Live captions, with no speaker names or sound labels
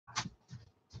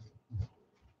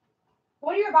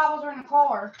What are your Bibles are in the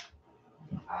car?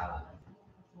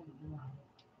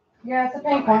 Yeah, it's a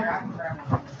pink one.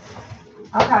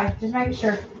 Okay, just making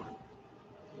sure.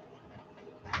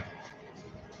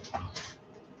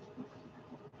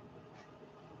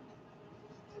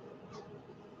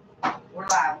 We're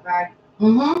live, okay?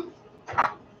 Mm-hmm.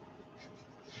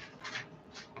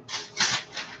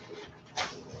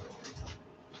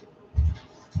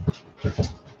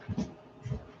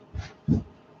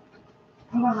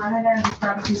 I'm gonna run in there and just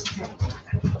grab a piece of paper.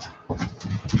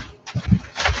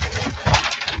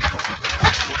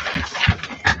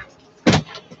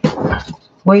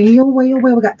 Well, we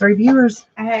got 3 viewers.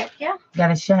 Heck yeah. We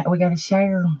gotta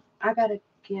share. I gotta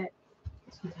get.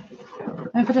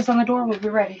 Let me put this on the door. We'll be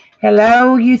ready.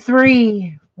 Hello, you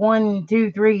 3. 1,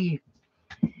 2, 3.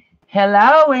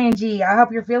 Hello, Angie. I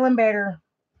hope you're feeling better.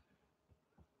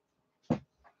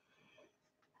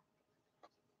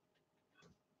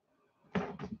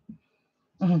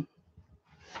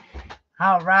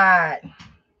 All right.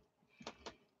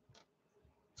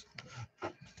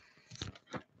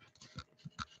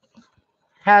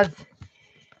 I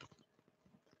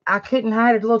couldn't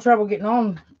hide a little trouble getting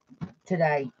on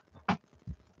today.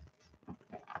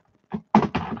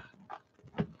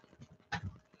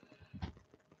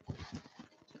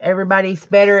 Everybody's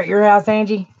better at your house,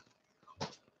 Angie?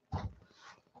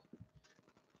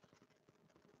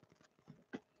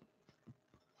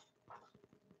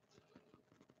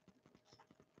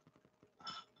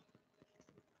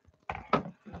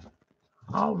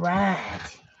 All right.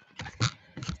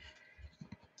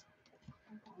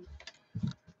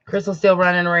 Crystal's still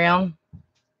running around.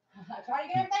 Try to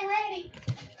get everything ready.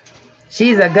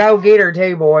 She's a go-getter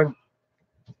too, boy.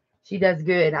 She does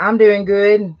good. I'm doing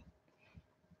good.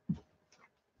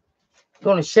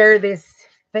 Going to share this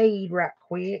feed right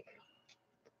quick.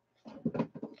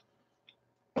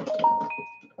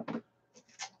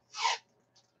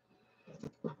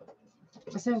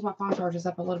 As soon as my phone charges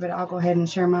up a little bit, I'll go ahead and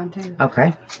share mine too.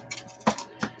 Okay.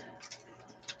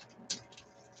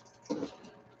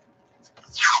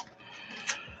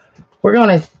 We're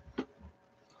going to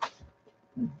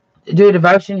do a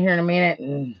devotion here in a minute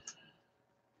and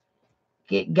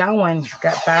get going.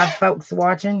 Got 5 folks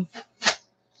watching.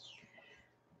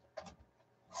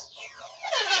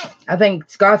 I think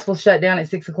Scott's will shut down at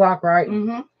 6 o'clock, right?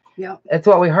 Mm-hmm. Yep. That's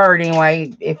what we heard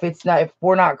anyway. If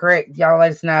we're not correct, y'all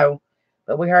let us know.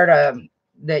 But we heard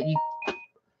that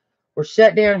we're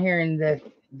shut down here in the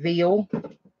Ville.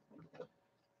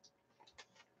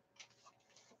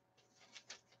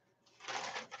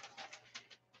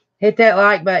 Hit that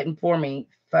like button for me,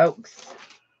 folks.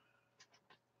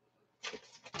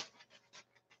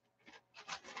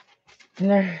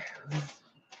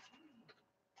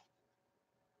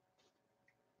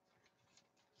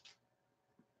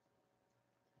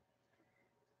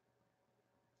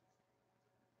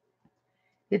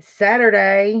 It's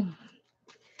Saturday.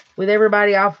 With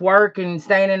everybody off work and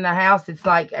staying in the house, it's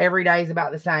like every day is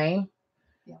about the same.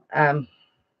 Yeah.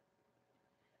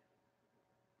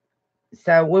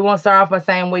 So we want to start off by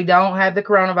saying we don't have the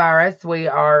coronavirus. We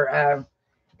are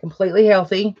completely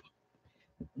healthy.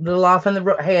 A little off in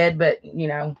the head, but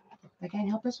they can't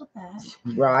help us with that.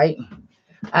 Right.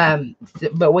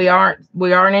 But we aren't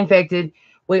infected.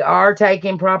 We are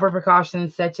taking proper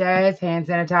precautions such as hand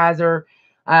sanitizer,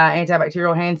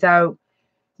 antibacterial hand soap,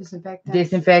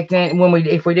 disinfectant.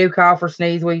 If we do cough or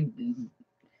sneeze, we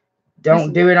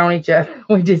don't do it on each other.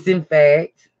 We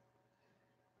disinfect.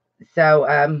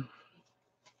 So,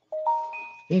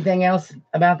 anything else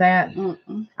about that?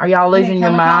 Mm-mm. Are y'all losing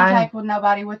your mind? Contact with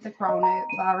nobody with the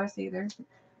coronavirus either.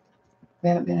 We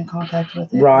haven't been in contact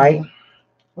with it. Right.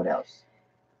 What else?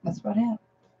 That's about it.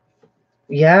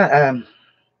 Yeah.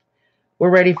 We're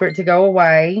ready for it to go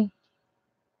away.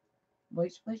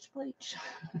 Bleach, bleach, bleach.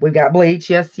 We got bleach.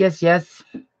 Yes, yes, yes.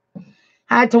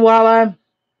 Hi, Tawala.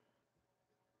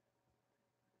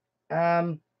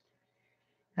 I'm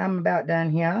about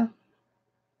done here.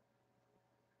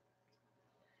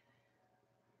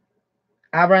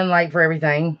 I run late for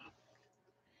everything.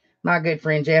 My good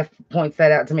friend Jeff points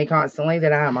that out to me constantly,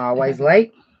 that I'm always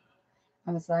late.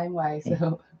 I'm the same way,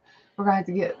 so we're going to have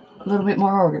to get a little bit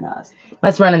more organized.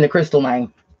 Let's run in the Crystal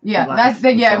name. Yeah, it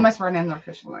must run in the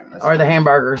Crystal name. Or the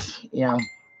hamburgers,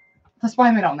 Let's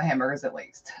blame it on the hamburgers at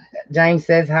least. James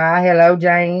says hi. Hello,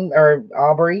 James or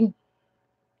Aubrey.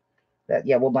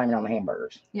 We'll blame it on the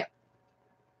hamburgers. Yep.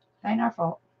 Ain't our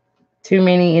fault. Too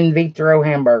many in vitro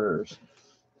hamburgers.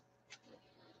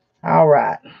 All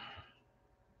right.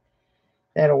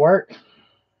 That'll work.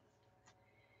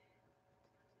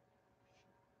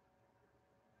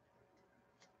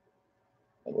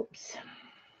 Whoops.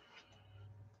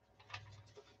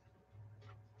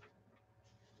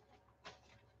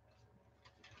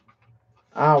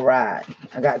 All right.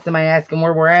 I got somebody asking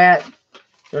where we're at.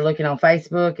 They're looking on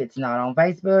Facebook. It's not on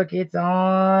Facebook. It's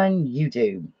on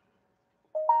YouTube.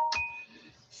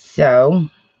 So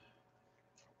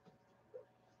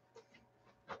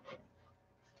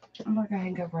I'm gonna go ahead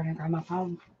and go right and grab my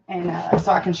phone, and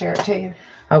so I can share it to you.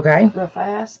 Okay. Real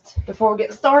fast before we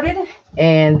get started.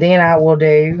 And then I will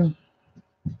do.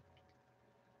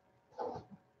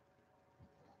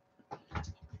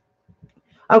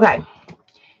 Okay.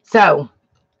 So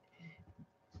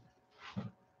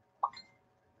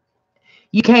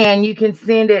you can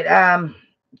send it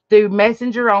through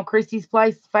Messenger on Christy's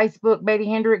Place Facebook, Betty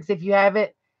Hendricks, if you have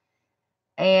it.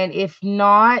 And if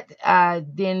not,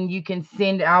 then you can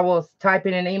send. I will type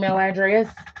in an email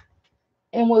address,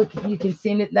 and you can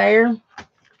send it there.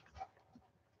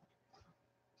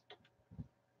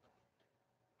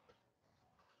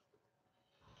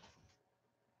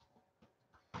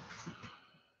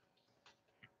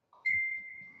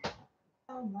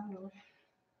 Oh my Lord.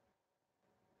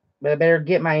 But I better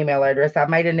get my email address. I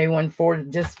made a new one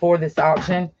just for this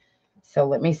auction. So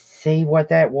let me see what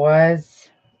that was.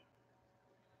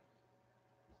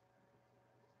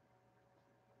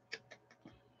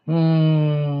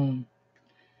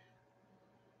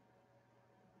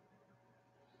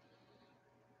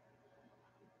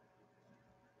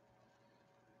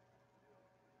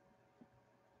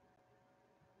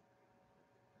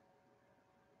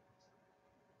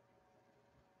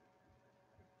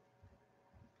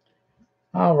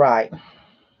 All right.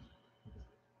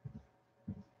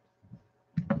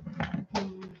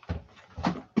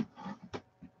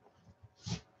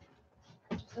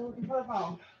 Still looking for the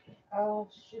phone. Oh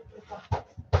shit!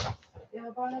 Yeah,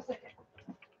 hold on a second.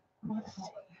 What's it?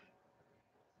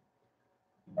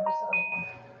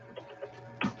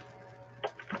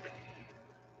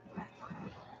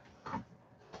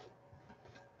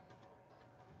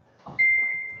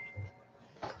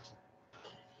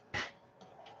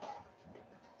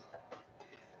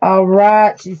 All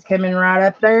right. She's coming right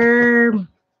up there.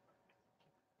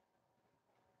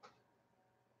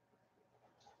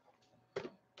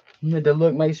 Need to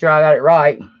look, make sure I got it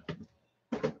right.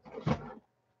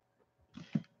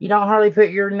 You don't hardly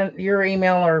put your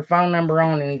email or phone number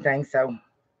on anything, so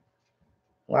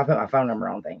I put my phone number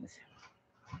on things.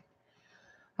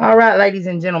 All right, ladies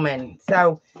and gentlemen.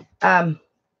 So,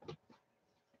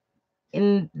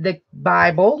 in the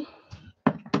Bible,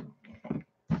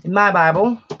 in my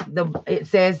Bible, it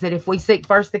says that if we seek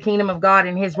first the kingdom of God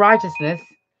and His righteousness,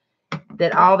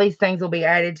 that all these things will be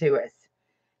added to us.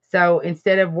 So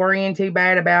instead of worrying too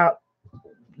bad about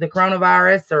the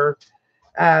coronavirus or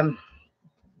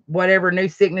whatever new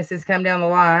sicknesses come down the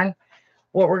line,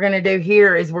 what we're going to do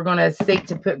here is we're going to seek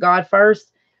to put God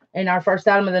first. And our first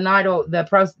item of the night,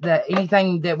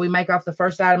 anything that we make off the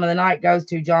first item of the night goes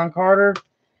to John Carter.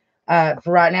 For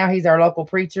right now, he's our local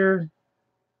preacher.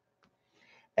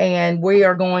 And we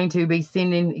are going to be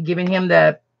giving him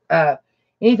the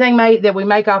anything that we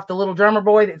make off the little drummer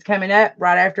boy that's coming up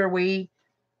right after we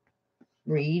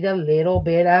read a little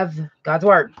bit of God's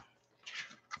word.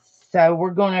 So we're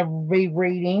going to be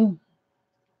reading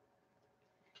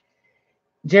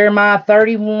Jeremiah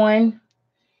 31,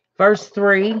 verse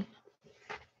 3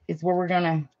 is where we're going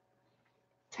to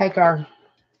take our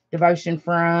devotion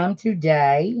from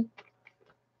today.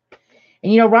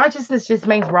 And righteousness just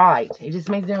means right. It just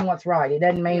means doing what's right. It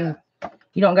doesn't mean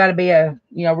you don't got to be a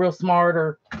real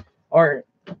smart or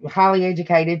highly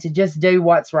educated to just do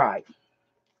what's right.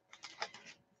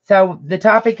 So the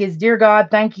topic is, Dear God,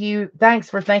 thanks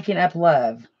for thinking up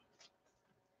love.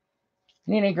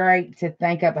 Isn't it great to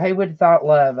think up? Who would have thought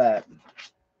love up?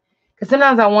 Because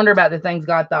sometimes I wonder about the things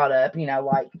God thought up,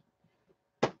 like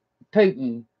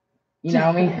Putin.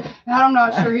 I mean, I'm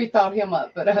not sure he thought him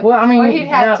up, but he'd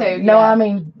have to. No, I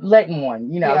mean, letting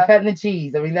one, cutting the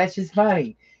cheese. I mean, that's just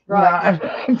funny, right?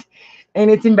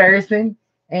 And it's embarrassing.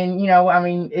 And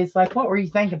it's like, what were you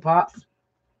thinking, Pops?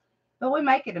 But we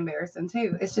make it embarrassing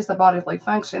too. It's just a bodily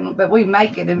function, but we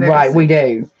make it embarrassing. Right, we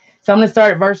do. So I'm going to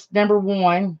start at verse number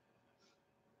 1.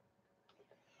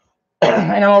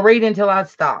 And I'll read until I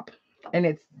stop. And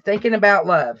it's thinking about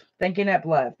love, thinking up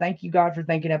love. Thank you, God, for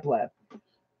thinking up love.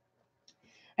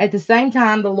 At the same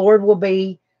time, the Lord will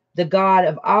be the God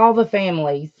of all the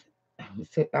families.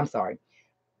 I'm sorry.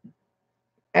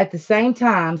 At the same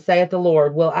time, saith the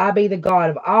Lord, will I be the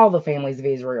God of all the families of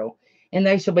Israel, and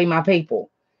they shall be my people.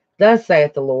 Thus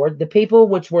saith the Lord, the people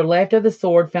which were left of the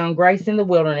sword found grace in the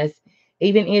wilderness,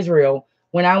 even Israel,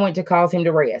 when I went to cause him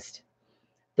to rest.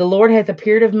 The Lord hath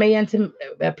appeared of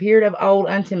old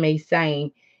unto me,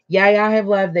 saying, Yea, I have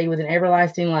loved thee with an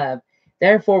everlasting love.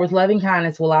 Therefore with loving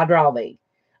kindness will I draw thee.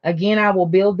 Again, I will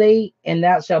build thee, and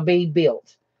thou shalt be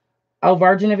built. O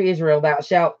Virgin of Israel, thou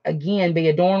shalt again be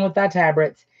adorned with thy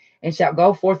tabrets, and shalt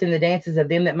go forth in the dances of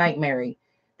them that make merry.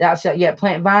 Thou shalt yet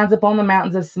plant vines upon the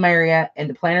mountains of Samaria, and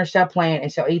the planters shall plant,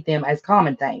 and shall eat them as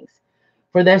common things.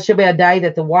 For there shall be a day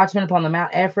that the watchman upon the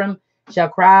Mount Ephraim shall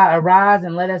cry, Arise,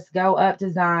 and let us go up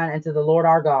to Zion and to the Lord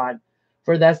our God.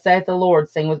 For thus saith the Lord,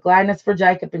 Sing with gladness for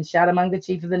Jacob, and shout among the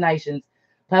chief of the nations.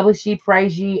 Publish ye,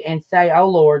 praise ye, and say, O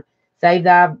Lord, save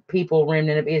thy people,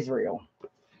 remnant of Israel.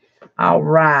 All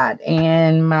right,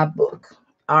 and my book.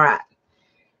 All right.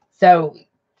 So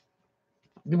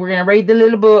we're going to read the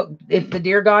little book. It's the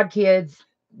Dear God Kids.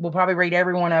 We'll probably read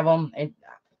every one of them. And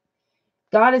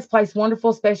God has placed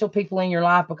wonderful, special people in your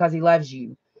life because he loves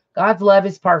you. God's love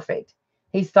is perfect.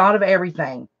 He's thought of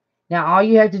everything. Now, all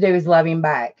you have to do is love him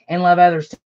back and love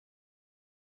others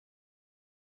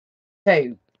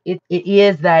too. It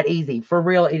is that easy. For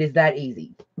real, it is that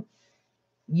easy.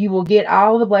 You will get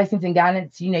all the blessings and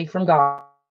guidance you need from God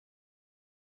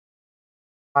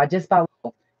just by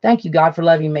thank you, God, for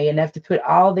loving me enough to put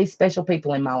all these special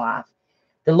people in my life.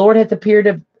 The Lord hath appeared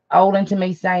of old unto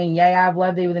me, saying, Yea, I've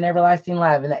loved thee with an everlasting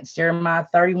love. And that's Jeremiah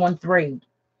 31:3.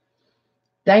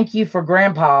 Thank you for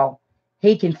Grandpa.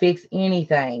 He can fix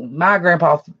anything. My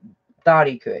grandpa thought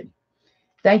he could.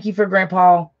 Thank you for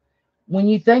Grandpa. When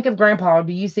you think of Grandpa,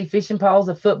 do you see fishing poles,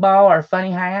 a football, or a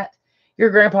funny hat? Your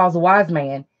grandpa's a wise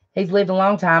man. He's lived a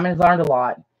long time and has learned a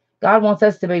lot. God wants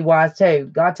us to be wise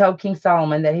too. God told King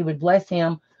Solomon that he would bless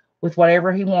him with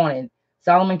whatever he wanted.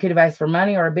 Solomon could have asked for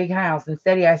money or a big house.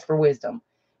 Instead, he asked for wisdom.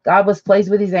 God was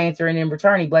pleased with his answer, and in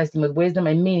return, he blessed him with wisdom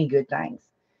and many good things.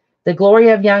 The glory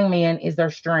of young men is their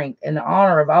strength, and the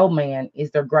honor of old men is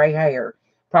their gray hair.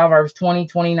 Proverbs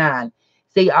 20:29.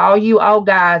 See, all you old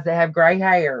guys that have gray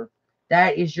hair,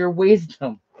 that is your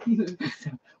wisdom.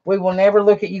 We will never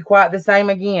look at you quite the same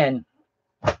again.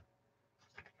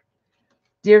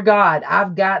 Dear God,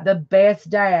 I've got the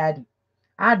best dad.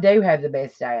 I do have the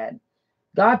best dad.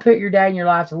 God put your dad in your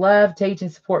life to love, teach,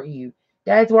 and support you.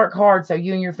 Dads work hard so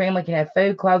you and your family can have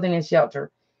food, clothing, and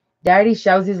shelter. Daddy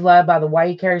shows his love by the way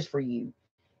he cares for you.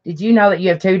 Did you know that you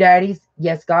have two daddies?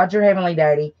 Yes, God's your heavenly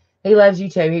daddy. He loves you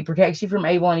too. He protects you from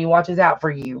evil and he watches out for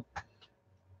you.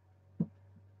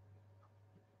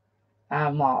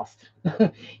 I'm lost.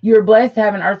 You're blessed to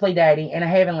have an earthly daddy and a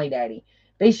heavenly daddy.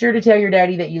 Be sure to tell your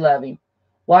daddy that you love him.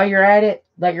 While you're at it,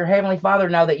 let your heavenly Father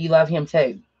know that you love him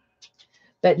too.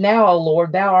 But now, O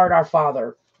Lord, thou art our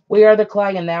Father. We are the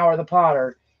clay and thou art the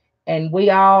potter, and we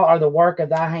all are the work of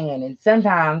thy hand. And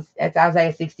sometimes, that's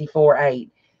Isaiah 64:8.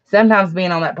 Sometimes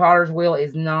being on that potter's wheel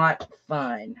is not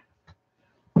fun.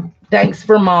 Thanks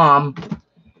for Mom.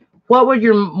 What would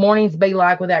your mornings be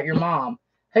like without your mom?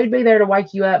 Who'd be there to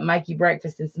wake you up, make you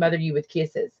breakfast, and smother you with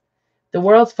kisses? The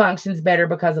world functions better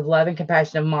because of love and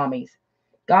compassion of mommies.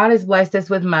 God has blessed us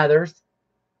with mothers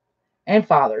and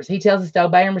fathers. He tells us to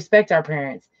obey and respect our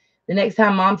parents. The next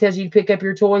time mom tells you to pick up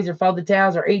your toys or fold the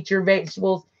towels or eat your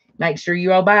vegetables, make sure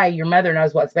you obey. Your mother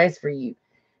knows what's best for you.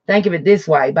 Think of it this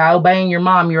way. By obeying your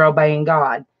mom, you're obeying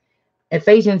God.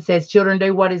 Ephesians says, children,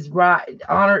 do what is right.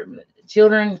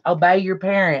 Children, obey your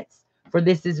parents, for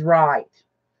this is right.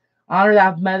 Honor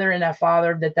thy mother and thy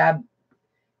father, that thy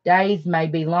days may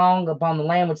be long upon the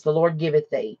land which the Lord giveth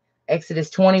thee. Exodus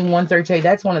 20:1-2.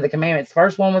 That's one of the commandments.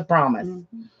 First one with promise.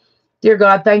 Mm-hmm. Dear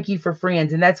God, thank you for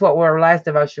friends. And that's what our last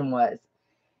devotion was.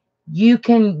 You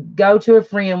can go to a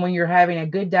friend when you're having a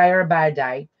good day or a bad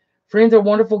day. Friends are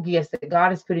wonderful gifts that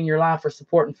God has put in your life for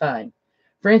support and fun.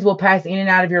 Friends will pass in and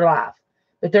out of your life.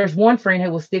 But there's one friend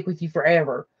who will stick with you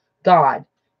forever. God.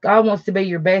 God wants to be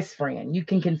your best friend. You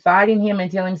can confide in him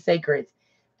and tell him secrets.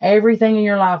 Everything in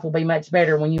your life will be much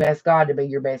better when you ask God to be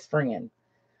your best friend.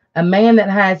 A man that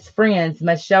has friends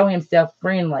must show himself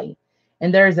friendly.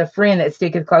 And there is a friend that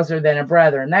sticketh closer than a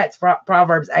brother. And that's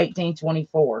Proverbs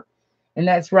 18:24. And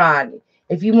that's right.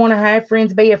 If you want to have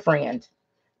friends, be a friend.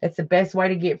 That's the best way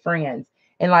to get friends.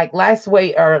 And like last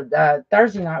week or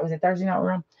Thursday night, was it Thursday night,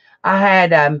 room? I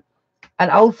had an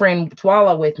old friend,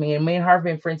 Twala, with me. And me and her have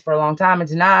been friends for a long time. And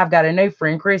tonight I've got a new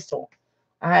friend, Crystal.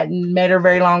 I hadn't met her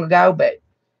very long ago, but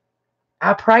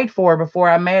I prayed for her before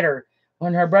I met her.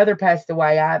 When her brother passed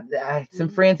away, some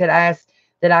friends had asked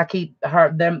that I keep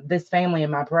this family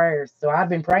in my prayers. So I've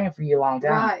been praying for you a long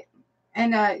time. Right.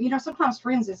 And, sometimes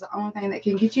friends is the only thing that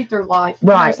can get you through life.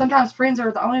 Right. Sometimes friends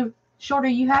are the only shoulder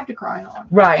you have to cry on.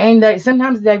 Right. And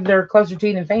sometimes they're closer to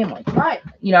you than family. Right.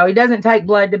 It doesn't take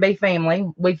blood to be family.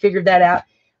 We figured that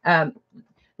out.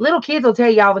 Little kids will tell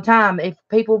you all the time, if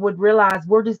people would realize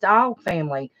we're just all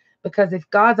family. Because if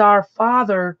God's our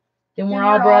Father, then we're Then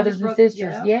all we're all brothers just and brothers.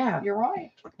 sisters. Yeah. Yeah. You're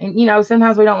right. And,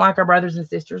 sometimes we don't like our brothers and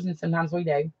sisters, and sometimes we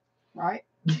do. Right.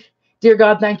 Dear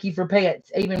God, thank you for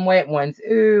pets, even wet ones.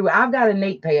 Ooh, I've got a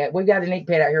neat pet. We've got a neat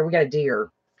pet out here. We got a deer.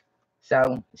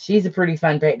 So she's a pretty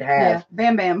fun pet to have. Yeah.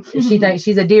 Bam, bam. She thinks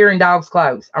she's a deer in dog's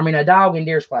clothes. I mean, a dog in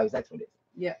deer's clothes. That's what it is.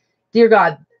 Yeah. Dear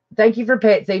God, thank you for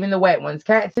pets, even the wet ones.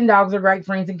 Cats and dogs are great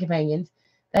friends and companions.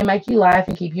 They make you laugh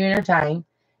and keep you entertained.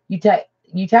 You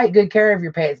take good care of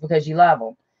your pets because you love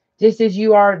them. Just as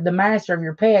you are the master of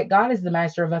your pet, God is the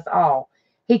master of us all.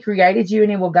 He created you and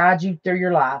he will guide you through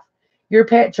your life. Your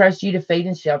pet trusts you to feed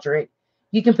and shelter it.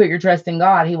 You can put your trust in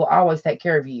God. He will always take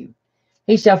care of you.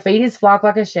 He shall feed his flock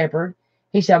like a shepherd.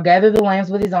 He shall gather the lambs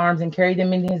with his arms and carry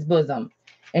them in his bosom,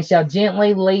 and shall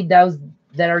gently lead those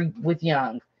that are with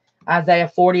young. Isaiah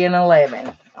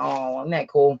 40:11. Oh, isn't that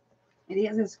cool? It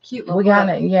is. It's cute. Little We kind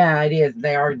of, yeah, it is.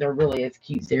 They're really, it's a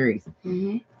cute series.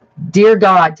 Mm-hmm. Dear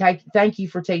God, thank you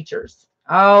for teachers.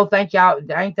 Oh, thank y'all.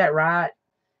 Ain't that right?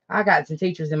 I got some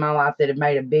teachers in my life that have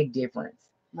made a big difference.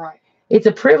 Right. It's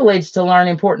a privilege to learn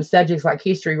important subjects like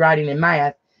history, writing, and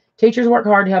math. Teachers work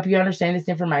hard to help you understand this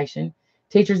information.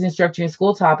 Teachers instruct you in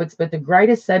school topics, but the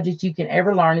greatest subject you can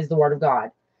ever learn is the Word of God.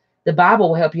 The Bible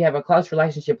will help you have a close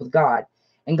relationship with God,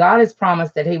 and God has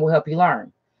promised that he will help you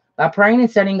learn. By praying and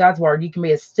studying God's Word, you can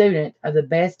be a student of the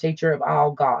best teacher of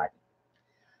all, God.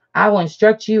 I will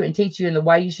instruct you and teach you in the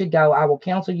way you should go. I will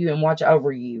counsel you and watch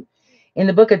over you. In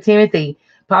the book of Timothy,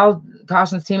 Paul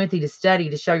cautions Timothy to study,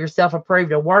 to show yourself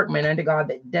approved, a workman unto God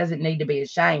that doesn't need to be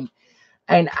ashamed.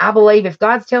 And I believe if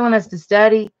God's telling us to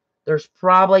study, there's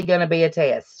probably going to be a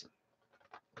test.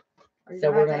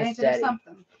 So we're going to study.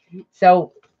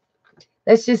 So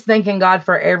that's just thanking God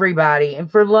for everybody and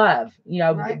for love.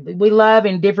 Right. We love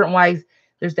in different ways.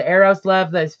 There's the Eros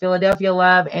love, there's Philadelphia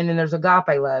love, and then there's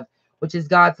agape love, which is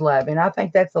God's love. And I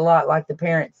think that's a lot like the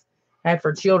parents have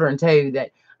for children too,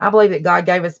 that I believe that God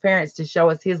gave us parents to show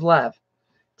us his love,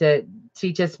 to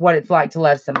teach us what it's like to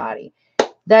love somebody.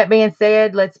 That being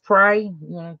said, let's pray. You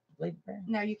want to lead the prayer?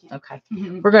 No, you can't. Okay.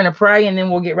 We're going to pray and then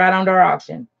we'll get right on to our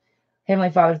auction.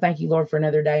 Heavenly Father, thank you, Lord, for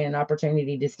another day and an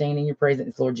opportunity to stand in your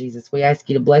presence, Lord Jesus. We ask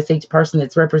you to bless each person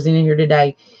that's represented here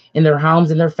today in their homes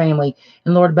and their family.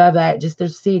 And Lord, above that, just their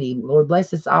city. Lord,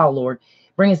 bless us all, Lord.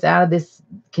 Bring us out of this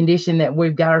condition that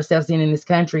we've got ourselves in this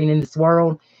country and in this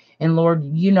world. And Lord,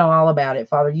 you know all about it,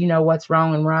 Father. You know what's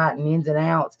wrong and right and ins and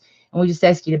outs. And we just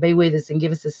ask you to be with us and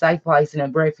give us a safe place and a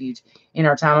refuge in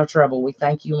our time of trouble. We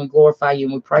thank you and we glorify you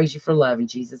and we praise you for love in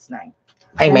Jesus' name.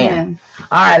 Amen. All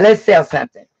right, let's sell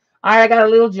something. All right, I got a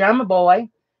little drummer boy.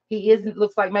 He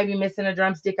looks like maybe missing a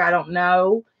drumstick. I don't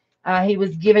know. He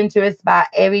was given to us by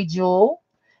Evie Jewell,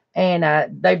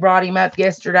 and they brought him up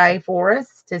yesterday for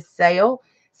us to sell.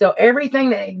 So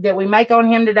everything that we make on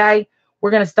him today,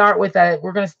 we're going to go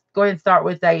ahead and start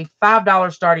with a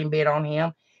 $5 starting bid on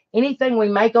him. Anything we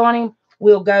make on him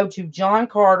will go to John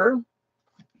Carter.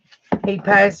 He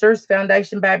pastors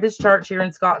Foundation Baptist Church here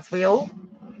in Scottsville.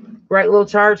 Great little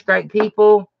church, great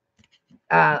people.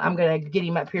 I'm going to get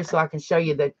him up here so I can show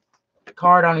you the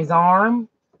card on his arm.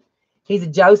 He's a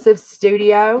Joseph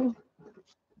Studio.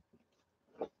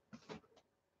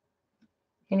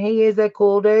 And he is a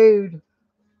cool dude.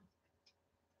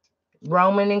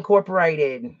 Roman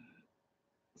Incorporated.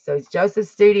 So it's Joseph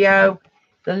Studio.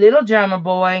 The little drummer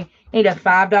boy. Need a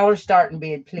 $5 starting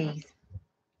bid, please.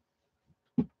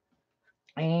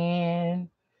 And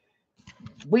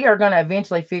we are going to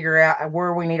eventually figure out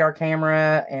where we need our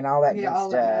camera and all that good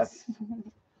stuff.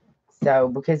 So,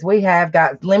 because we have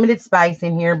got limited space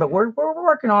in here, but we're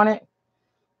working on it.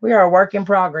 We are a work in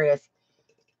progress.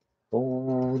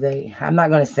 Oh, I'm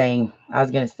not going to sing. I was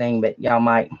going to sing, but y'all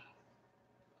might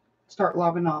start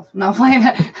logging off. No, playing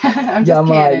it. I'm just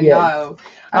y'all kidding. Yes. No.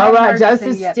 All right,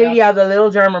 Joseph Studio, the little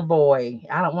drummer boy.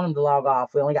 I don't want him to log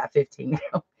off. We only got 15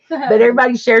 now. But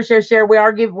everybody share. We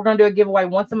are we're going to do a giveaway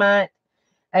once a month.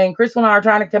 And Crystal and I are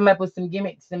trying to come up with some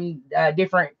gimmicks, some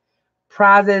different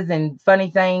prizes and funny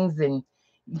things. And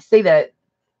you see that.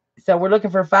 So we're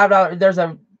looking for $5. There's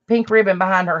a pink ribbon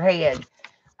behind her head.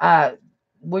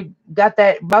 We got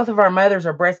that. Both of our mothers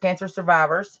are breast cancer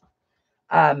survivors.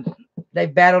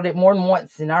 They've battled it more than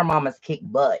once, and our mamas kick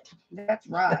butt. That's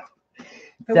right. If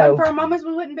it wasn't for our mamas,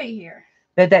 we wouldn't be here.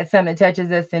 But that's something that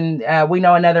touches us. And we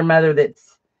know another mother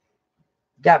that's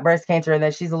got breast cancer and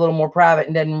that she's a little more private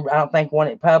and doesn't, I don't think, want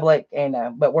it public.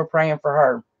 And but we're praying for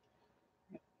her.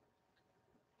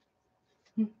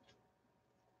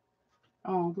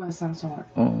 Oh, bless that heart.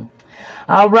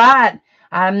 All right.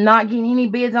 I'm not getting any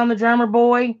bids on the drummer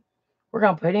boy. We're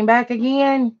going to put him back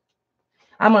again.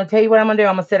 I'm going to tell you what I'm going to do.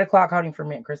 I'm going to set a clock holding for a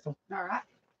minute, Crystal. All right.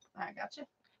 I got you.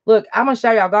 Look, I'm gonna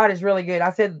show y'all. God is really good.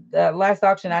 I said last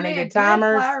auction I Good, needed good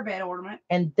timers, flower bed ornament.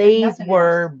 and these nothing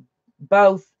were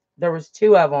both. There was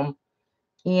 2 of them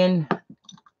in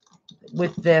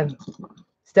with the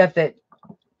stuff that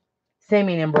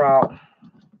Simeon brought.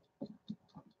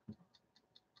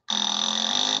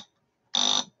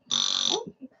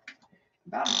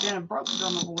 About been a broke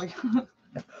drummer boy.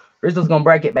 Crystal's gonna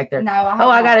break it back there. No,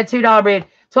 I got a $2 bid.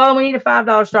 So we need a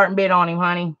 $5 starting bid on him,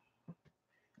 honey.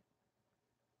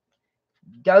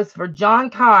 Goes for John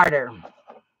Carter.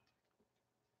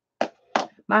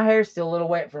 My hair's still a little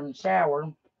wet from the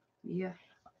shower. Yeah.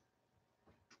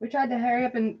 We tried to hurry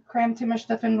up and cram too much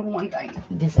stuff into one thing.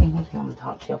 This ain't on the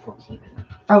top shelf. We'll keep it.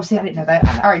 Oh, see, I didn't know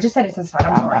that. All right, just set it to the side.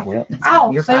 I'm sorry. Well,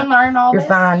 I'll you're soon fine. learn all You're this.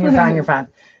 fine. You're fine. You're fine.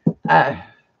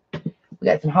 We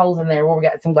got some holes in there where we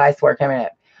got some glassware coming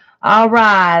up. All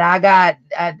right. I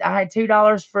had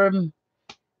 $2 from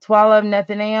Twala,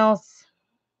 nothing else.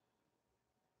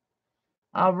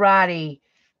 All righty.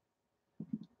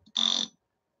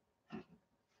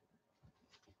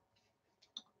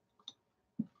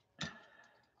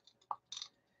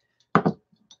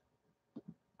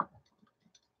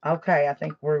 Okay, I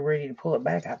think we're ready to pull it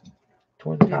back up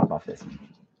toward the top off this one.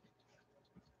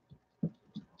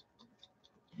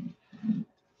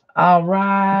 All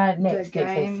right, next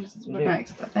games.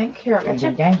 Next, I think. Here, I got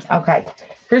you. Games. Okay.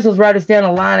 Crystal's wrote us down a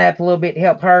lineup a little bit to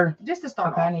help her. Just to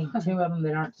start Okay, off. I need 2 of them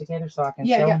that aren't together so I can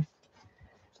Yeah, show yeah. them.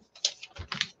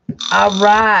 All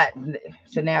right.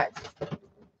 So now it's, There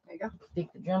you go.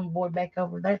 stick the drum boy back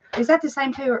over there. Is that the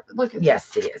same two? Or, look at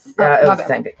Yes, it is. Oh, It my was the bad.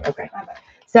 same thing. Okay. My bad.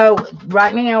 So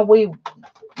right now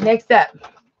next up,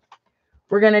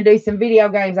 we're gonna do some video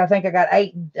games. I think I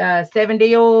got 7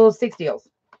 deals, 6 deals.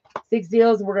 6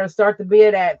 deals. We're gonna start the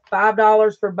bid at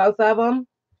 $5 for both of them.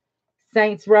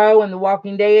 Saints Row and The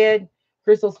Walking Dead.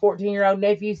 Crystal's 14-year-old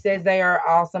nephew says they are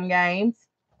awesome games.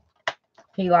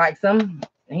 He likes them.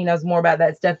 He knows more about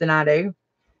that stuff than I do.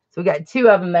 So we got 2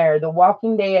 of them there, The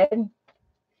Walking Dead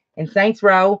and Saints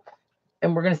Row,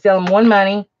 and we're gonna sell them one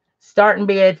money. Starting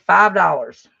bid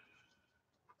 $5.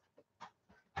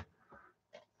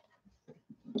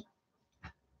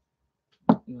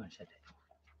 You want to shut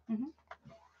that?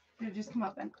 Did it just come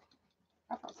up then?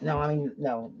 No, I mean,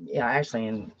 no. Yeah, actually,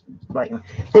 in like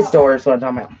this store is what I'm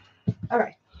talking about. All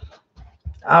right.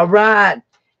 All right.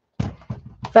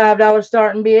 $5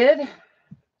 starting bid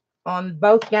on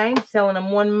both games, selling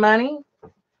them one money. If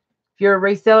you're a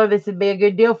reseller, this would be a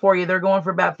good deal for you. They're going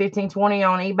for about $15.20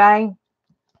 on eBay.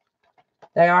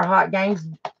 They are hot games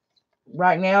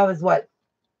right now. Is what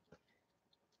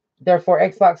they're for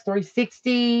Xbox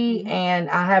 360, and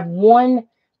I have 1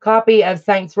 copy of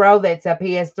Saints Row that's a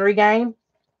PS3 game.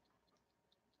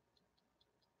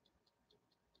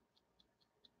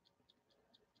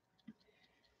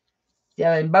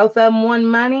 Selling both of them one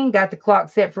money. Got the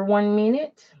clock set for 1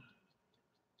 minute.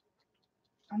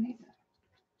 I need to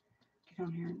get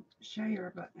on here and show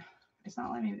you, but it's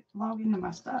not letting me log into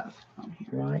my stuff on here.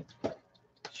 Right.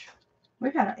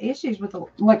 We've had issues with the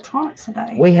electronics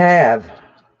today. We have.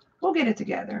 We'll get it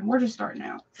together. We're just starting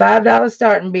out. $5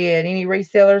 starting bid. Any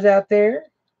resellers out there?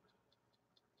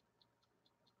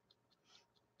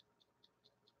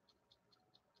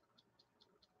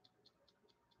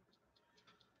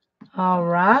 All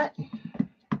right.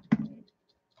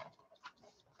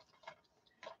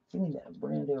 We're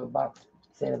going to do a box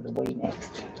set of the Wii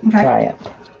next. Okay. Try it.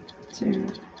 To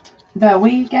the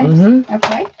Wii games? Mm-hmm.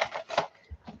 Okay.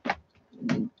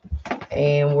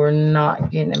 And we're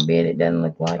not getting a bid, it doesn't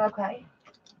look like. Okay.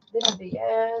 Then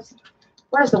DS.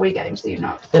 Where's the Wii games? Do you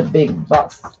know? The big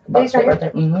box. These right here?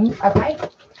 there. Mm-hmm. Okay.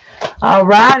 All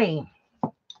righty.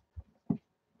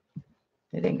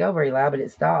 It didn't go very loud, but it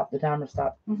stopped. The timer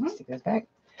stopped. It goes back.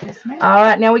 Yes, ma'am. All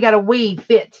right, now we got a Wii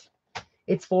Fit.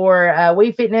 It's for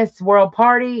Wii Fitness World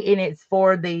Party, and it's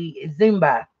for the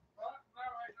Zumba.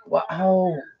 Well,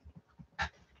 oh.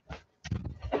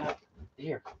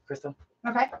 Here, Crystal.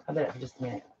 Okay. I'll do it for just a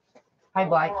minute. Hi,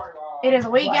 Blake. It is a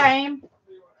Wii game.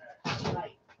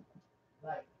 Blake.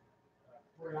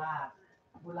 We're live.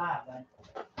 We're live,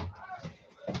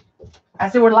 bud. I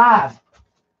said we're live.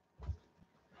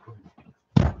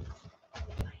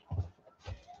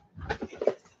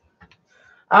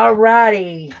 All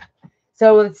righty.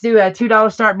 So let's do a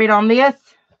 $2 start bid on this.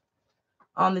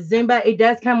 On the Zumba, it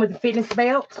does come with a fitness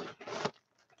belt.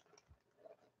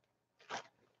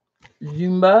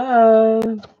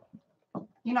 Zumba.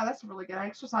 You know, that's a really good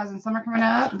exercise in summer coming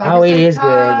up. Oh, it is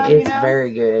time, good. It's you know?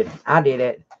 very good. I did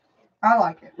it. I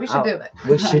like it. We should do it.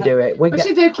 We should do it. We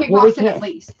should do kickboxing at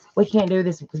least. We can't do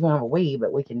this because we don't have a Wii,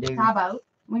 but we can do. Tabo.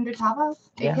 We can do Tabo.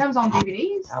 Yeah. It comes on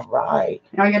DVDs. All right.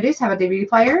 And all you gotta do is have a DVD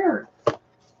player.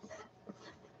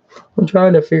 I'm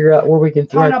trying to figure out where we can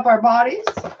Tone throw. up our bodies.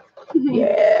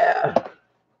 Yeah.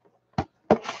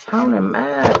 Tone them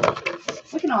up.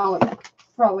 We can all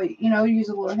probably, use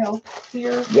a little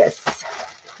healthier Yes.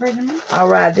 regimen. All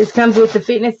right. This comes with the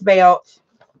fitness belt.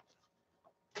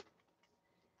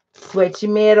 Sweat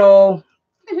your middle.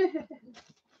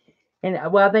 And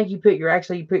well, I think you put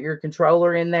your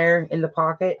controller in there in the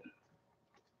pocket.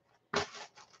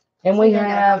 And we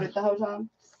have it the whole time.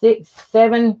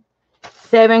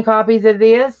 7 copies of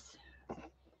this.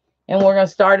 And we're gonna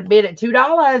start a bid at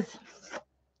 $2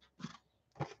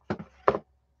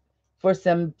 for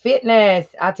some fitness.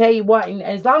 I tell you what, and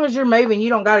as long as you're moving, you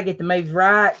don't gotta get the moves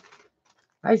right.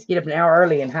 I used to get up an hour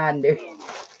early and hide and do it.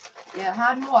 Yeah,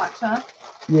 hide and watch, huh?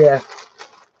 Yeah.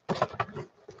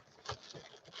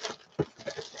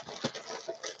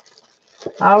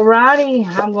 All righty.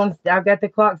 I've got the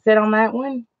clock set on that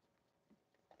one.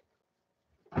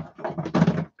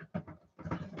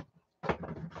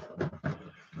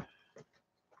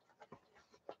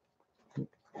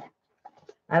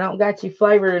 I don't got you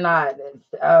flavor tonight.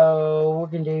 Oh,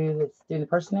 let's do the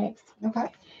purse next. Okay.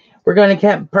 We're going to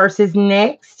cut purses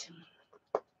next.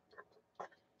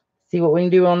 See what we can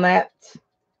do on that.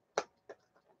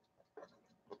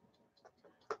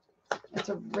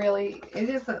 It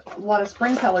is a lot of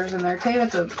spring colors in there too.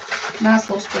 It's a nice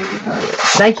little springy color.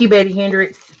 Thank you, Betty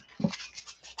Hendricks.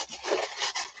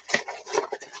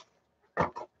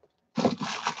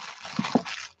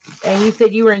 And you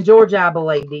said you were in Georgia, I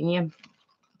believe, didn't you?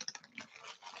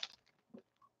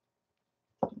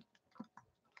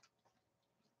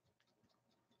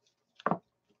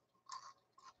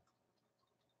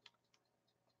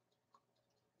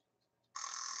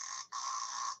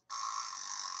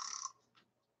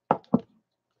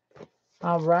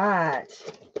 All right.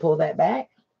 Pull that back.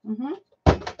 Mm-hmm.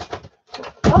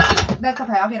 Oh, that's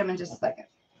okay. I'll get them in just a second.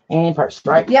 And purse,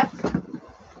 right? Yep.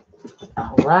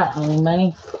 All right, honey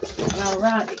money. All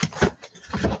righty.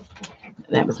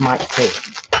 That was Mike's too.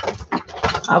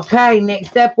 Okay,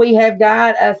 next up we have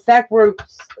got a Sackroots.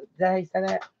 Is that how you say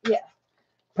that? Yeah.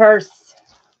 Purse.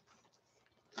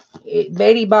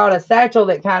 Betty bought a satchel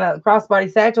that kind of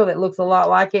crossbody satchel that looks a lot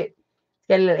like it. It's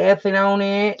got a little effing on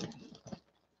it.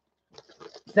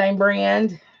 Same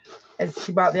brand as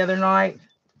she bought the other night.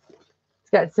 It's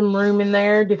got some room in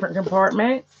there, different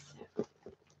compartments.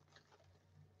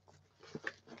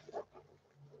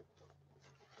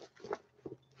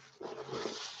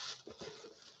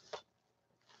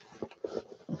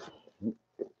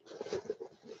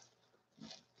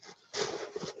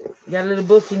 Got a little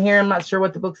book in here. I'm not sure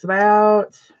what the book's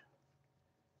about.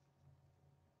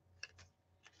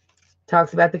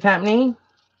 Talks about the company.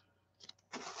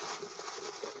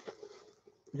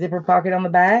 Zipper pocket on the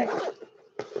back.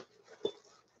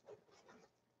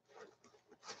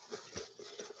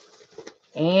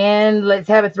 And let's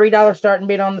have a $3 starting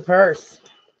bid on the purse.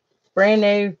 Brand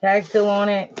new, tag still on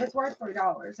it. It's worth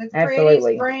 $3. It's Absolutely.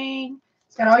 pretty spring.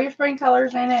 It's got all your spring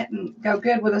colors in it and go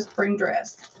good with a spring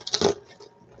dress.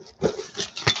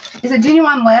 Is it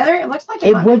genuine leather? It looks like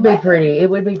it would be leather. pretty. It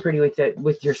would be pretty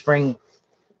with your spring.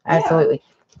 Absolutely.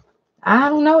 Yeah. I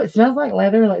don't know. It smells like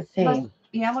leather. Let's see.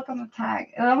 Yeah, look on the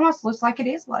tag. It almost looks like it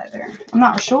is leather. I'm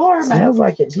not sure. It smells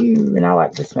like it too, and I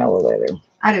like the smell of leather.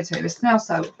 I do too. It smells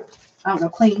so, I don't know,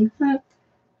 clean. I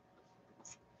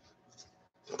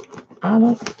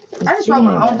just wrote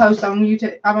my own post on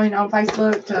YouTube. On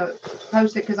Facebook to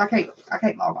post it because I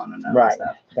can't log on to none of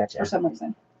stuff. Gotcha. For some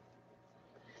reason.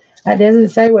 It doesn't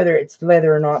say whether it's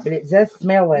leather or not, but it does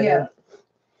smell leather. Yeah.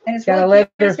 And it's got a leather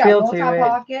feel to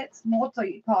it.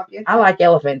 Multi pockets. I like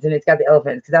elephants, and it's got the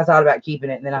elephants because I thought about keeping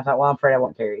it, and then I thought, well, I'm afraid I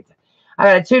won't carry it. I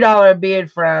got a $2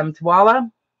 bid from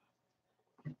Twala.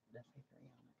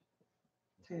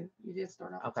 2. You did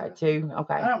start off. Okay, 2.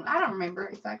 Okay. I don't remember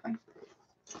exactly.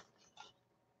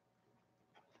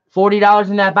 $40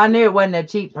 and up. I knew it wasn't a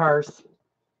cheap purse.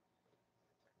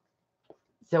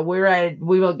 So we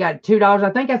got $2. I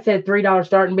think I said $3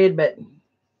 starting bid, but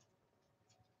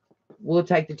we'll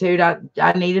take the $2.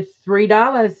 I needed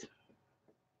 $3.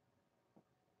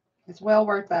 It's well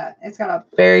worth that. It's got a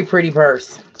very pretty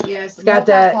purse. Yes, it's got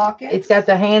it's got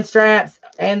the hand straps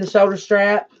and the shoulder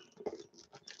strap.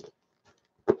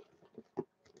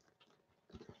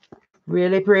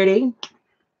 Really pretty.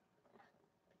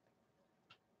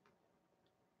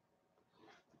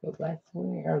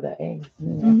 Or the eggs.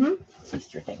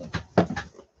 Easter thing.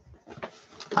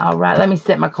 All right, let me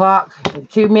set my clock.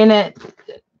 2 minute,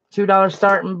 $2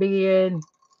 starting bid.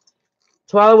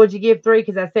 Twala, would you give 3?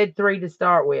 Because I said 3 to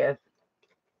start with.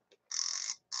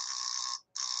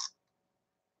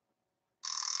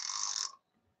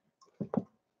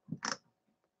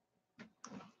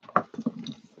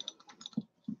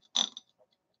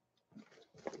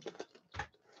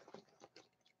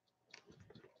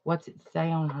 What's it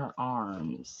say on her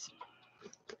arms?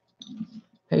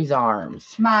 Whose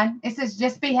arms? Mine. It says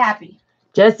just be happy.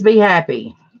 Just be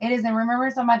happy. It is in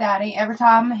remembrance of my daddy. Every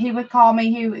time he would call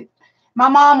me, my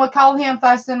mom would call him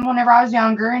fussing whenever I was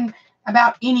younger and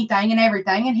about anything and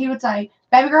everything. And he would say,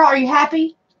 baby girl, are you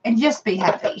happy? And just be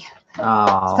happy.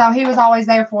 Oh, So he was always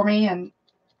there for me. And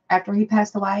after he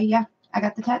passed away, yeah, I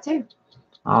got the tattoo.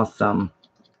 awesome.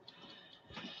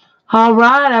 All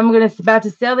right, I'm about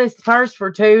to sell this purse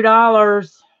for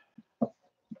 $2.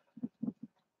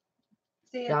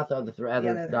 See I'll it? throw the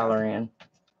other there they dollar in.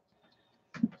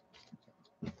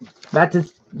 About to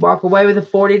walk away with a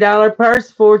 $40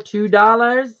 purse for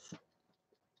 $2.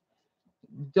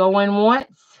 Going once.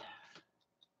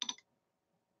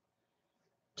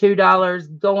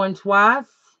 $2 going twice.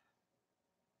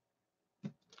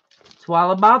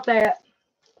 Swallow bought that.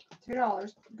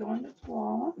 $2 going to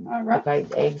swallow. All right. Okay,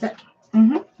 eggs.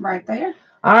 Right there.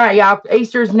 All right, y'all.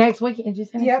 Easter's next weekend.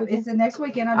 Yep, it's the next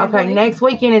weekend. Okay, next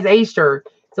weekend is Easter.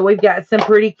 So we've got some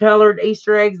pretty colored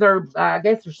Easter eggs. They're, I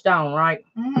guess they're stone, right?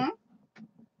 Mm-hmm.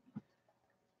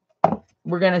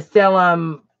 We're going to sell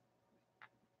them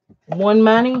one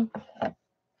money.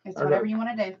 It's whatever you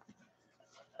want to do.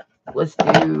 Let's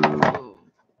do...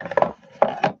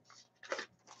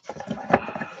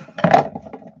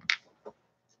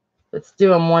 Let's do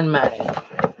them one money.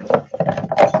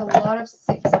 It's a lot of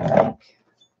 6, I think.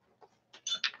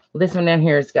 This one down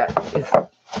here has got...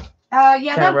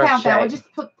 Yeah, don't count that one. Just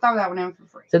throw that one in for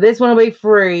free. So this one will be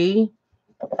free.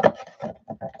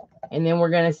 And then we're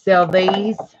going to sell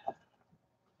these.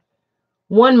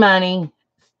 One money.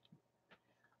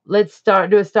 Let's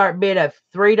do a start bid of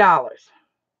 $3.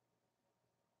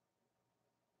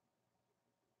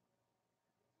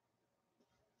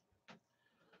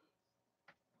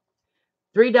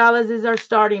 $3 is our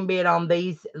starting bid on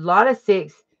these. A lot of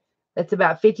 6. That's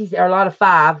about 50, or a lot of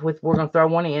 5. We're going to throw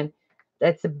one in.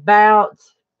 That's about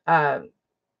less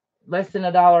than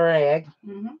 $1 an egg.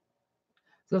 Mm-hmm. I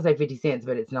was going to say 50 cents,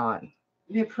 but it's not.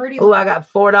 They're pretty. Oh, I got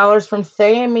 $4 from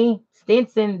Sammy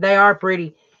Stinson. They are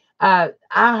pretty. I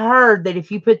heard that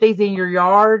if you put these in your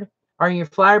yard or in your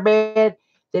flower bed,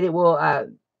 that it will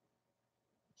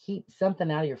keep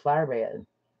something out of your flower bed.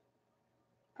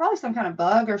 Probably some kind of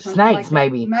bug or something. Snakes, like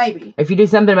maybe. Maybe. If you do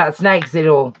something about snakes,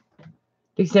 it'll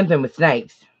do something with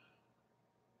snakes.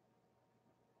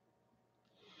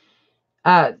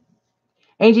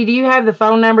 Angie, do you have the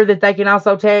phone number that they can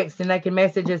also text and they can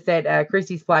message us at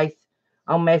Chrissy's place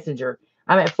on Messenger?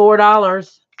 I'm at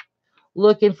 $4,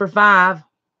 looking for 5.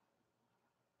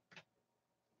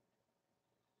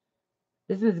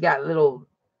 This has got little.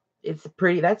 It's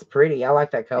pretty. That's pretty. I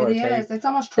like that color It is. too. It's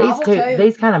almost tribal too.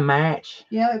 These kind of match.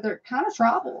 Yeah, they're kind of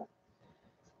tribal.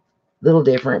 Little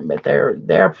different, but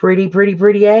they're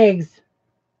pretty eggs.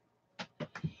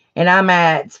 And I'm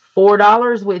at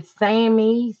 $4 with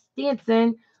Sammy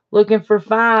Stinson, looking for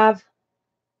 5.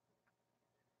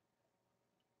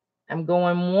 I'm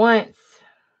going once.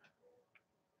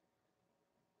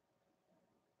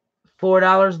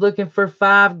 $4 looking for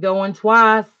 5, going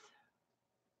twice.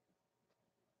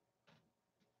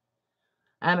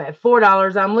 I'm at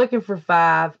 $4. I'm looking for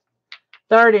 5.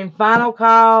 Third and final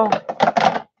call.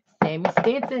 Sammy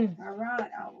Stinson. All right.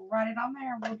 I'll write it on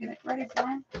there. We'll get it ready for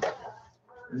him.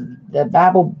 The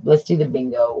Bible. Let's do the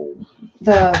bingo.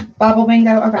 The Bible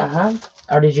bingo? Okay.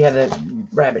 Or did you have the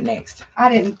rabbit next? I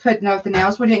didn't put nothing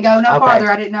else. We didn't go no farther.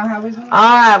 I didn't know how we was going to. All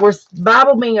right. We're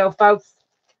Bible bingo, folks.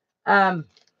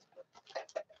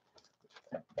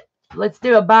 Let's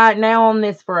do a buy it now on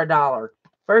this for $1.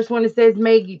 First one that says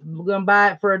me, we're going to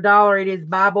buy it for $1. It is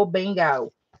Bible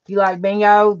bingo. If you like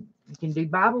bingo, you can do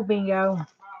Bible bingo.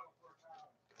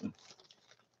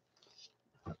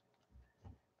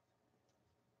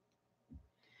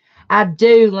 I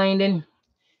do, Landon.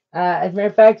 As a matter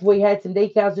of fact, we had some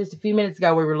decals just a few minutes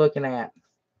ago we were looking at.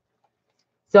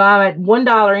 So I'm at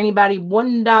 $1. Anybody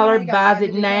 $1 buys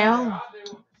it now?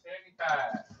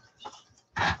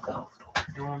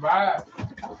 You want to buy it?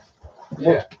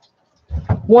 Yeah.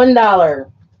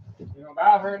 $1. You want to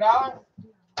buy it for $1?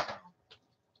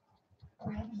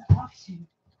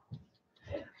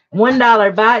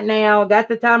 $1. Buy it now. Got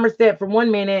the timer set for 1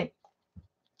 minute.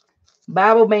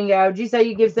 Bible bingo. Did you say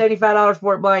you give $75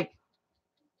 for it, Blake?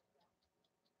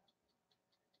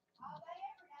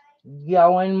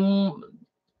 Going.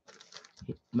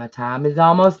 My time is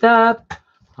almost up.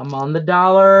 I'm on the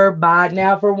dollar. Buy it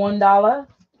now for $1.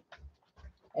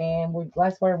 And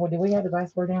glassware. Did we have the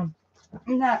glassware down?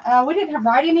 No, we didn't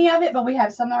write any of it, but we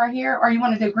have some right here. Or you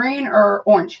want to do green or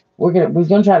orange? We're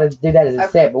gonna try to do that as a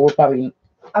Okay. set, but we're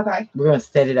gonna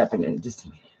set it up in just a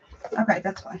minute. Okay,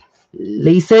 that's fine.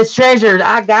 Lisa's treasures.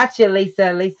 I got you,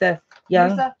 Lisa. Lisa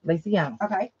Young. Lisa Young.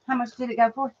 Okay. How much did it go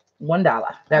for? $1.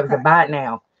 That was a Okay. buy it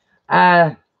now.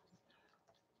 All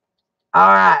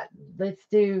right. Let's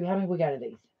do. How many we got of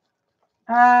these?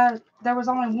 There was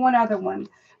only one other one,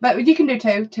 but you can do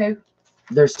two.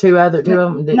 There's two of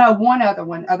them. No, one other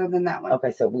one other than that one.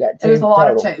 Okay, so we got two. It was a lot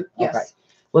total. of two. Yes.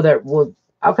 Okay. Well,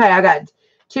 okay. I got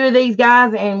two of these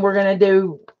guys, and we're gonna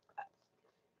do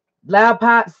Loud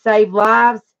Pipes Save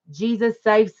Lives. Jesus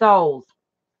Save Souls.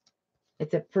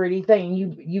 It's a pretty thing.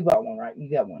 You got one, right? You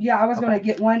got one. Yeah, I was gonna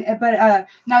get one, but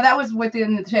no, that was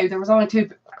within the two. There was only two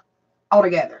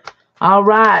altogether. All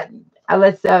right.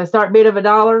 Let's start bid of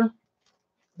 $1.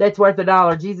 That's worth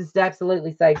 $1. Jesus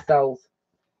absolutely saves souls.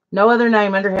 No other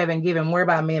name under heaven given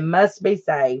whereby men must be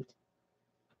saved.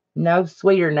 No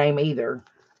sweeter name either.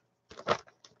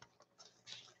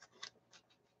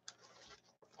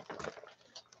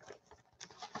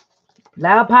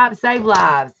 Loud Pipe Save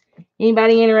Lives.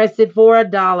 Anybody interested for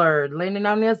 $1? Lyndon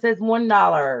O'Neill says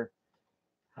 $1.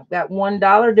 I've got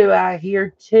 $1. Do I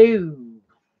hear two?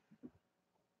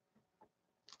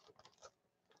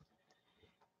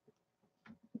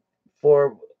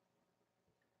 For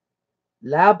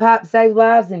Loud Pipe Save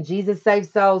Lives and Jesus Save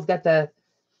Souls. Got the,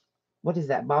 what is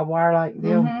that, barbed wire like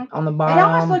deal on the bottom? It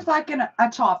almost looks like a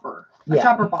chopper. A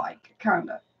chopper bike, kind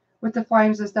of. With the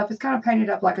flames and stuff. It's kind of painted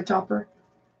up like a chopper.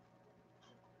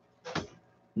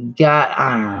 Got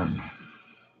iron.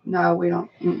 No, we don't.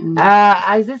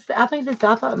 Is this? I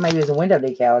thought maybe it was a window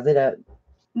decal. Is it a?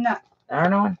 No.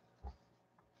 Iron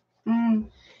on?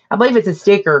 I believe it's a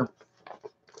sticker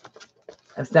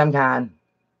of some kind.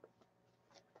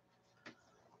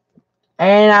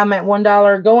 And I'm at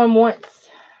 $1 going once.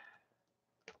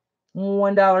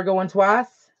 $1 going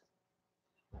twice.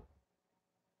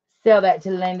 Sell that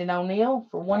to Lyndon O'Neill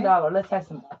for $1. Let's have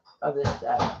some of this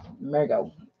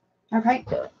marigold. Okay.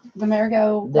 The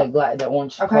marigold. The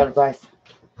orange colored glass.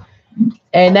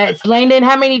 And that's Lyndon.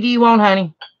 How many do you want,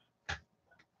 honey?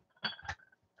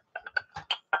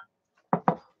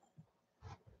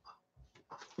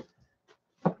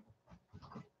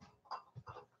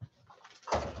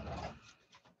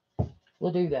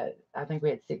 We'll do that. I think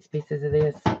we had 6 pieces of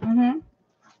this.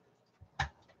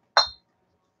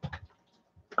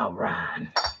 All right.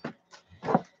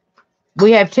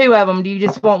 We have 2 of them. Do you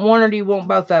just want one or do you want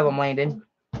both of them, Landon?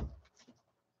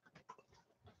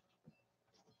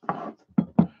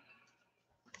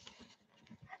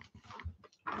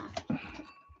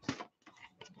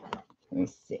 Let me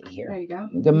see here. There you go.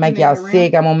 I'm gonna make y'all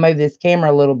sick. I'm gonna move this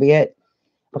camera a little bit.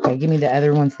 Okay, give me the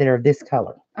other ones that are this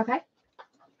color. Okay.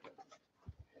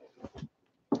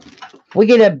 We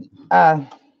get a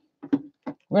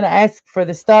we're gonna ask for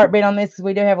the start bid on this because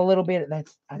we do have a little bit.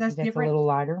 That's different. A little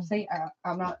lighter. See,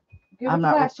 I'm not good with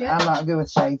flash yet. I'm not good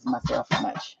with shades myself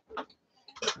much.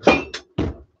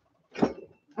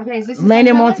 Okay, is this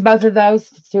Landon wants both of those.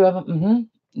 2 of them.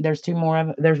 There's 2 more of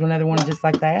them. There's another one just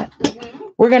like that.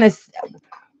 We're gonna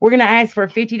ask for a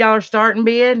 $50 starting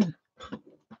bid.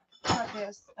 Like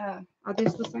this. Are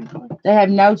these the same color? They have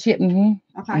no chip.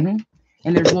 Okay.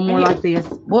 And there's one more like this.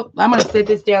 Whoop! I'm gonna set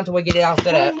this down till we get it all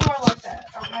set up. One more like that.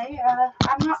 Okay.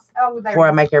 I'm not. Oh, there. Before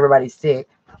I make everybody sick.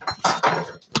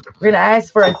 We're gonna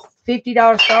ask for a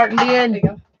 $50 starting bid. There you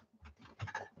go.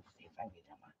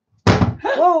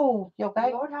 Whoa! You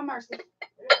okay? Lord have mercy.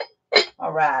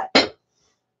 All right.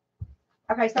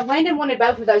 Okay, so Landon wanted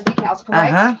both of those decals,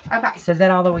 correct? Okay. So is that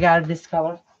all that we got of this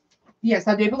color? Yes,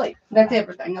 I do believe. That's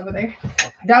everything over there.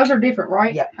 Those are different,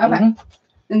 right? Yeah. Okay.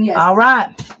 And yes. All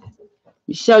right.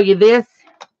 Show you this.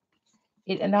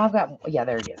 And I've got, yeah,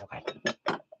 there it is. Okay.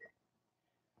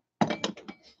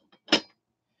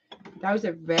 Those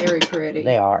are very pretty.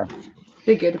 They are.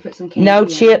 Be good to put some candy No in.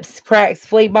 chips, cracks,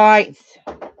 flea bites.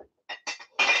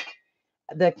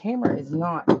 The camera is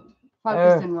not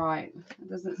Focusing right. It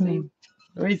doesn't seem.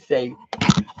 Let me see.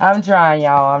 I'm trying,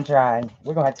 y'all. I'm trying.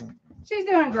 We're gonna have to. She's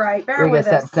doing great. Bear We're gonna with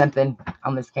set us. something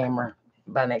on this camera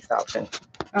by next auction.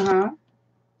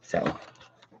 So.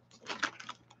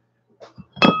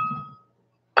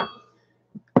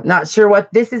 Not sure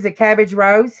what this is. A cabbage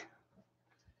rose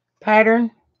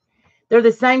pattern. They're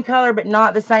the same color, but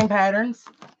not the same patterns.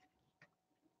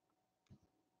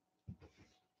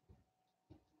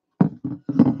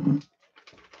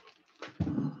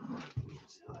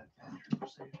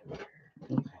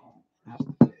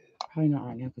 Probably not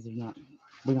right now because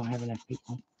we don't have enough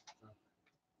people.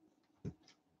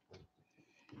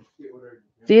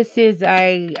 This is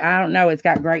I don't know, it's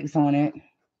got grapes on it.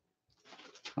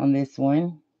 On this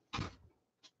one.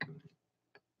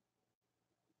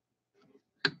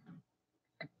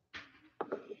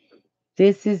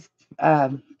 This is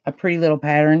a pretty little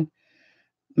pattern.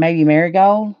 Maybe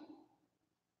marigold.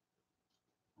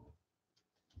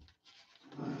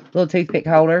 Little toothpick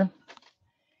holder.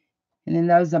 And then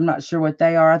those, I'm not sure what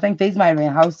they are. I think these might have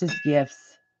been hostess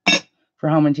gifts for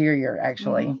home interior,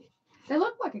 actually. They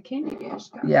look like a candy dish.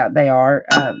 Yeah, they are.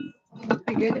 It'd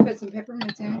be good to put some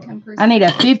peppermints in. I need a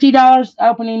 $50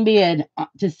 opening bid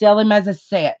to sell them as a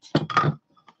set.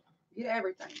 Get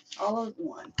everything. All of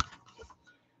one.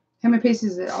 How many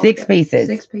pieces is it? 6 pieces.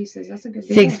 6 pieces. That's a good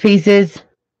deal. 6 pieces.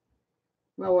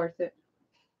 Well worth it.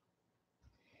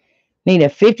 Need a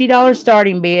 $50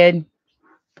 starting bid.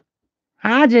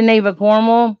 Hi, Geneva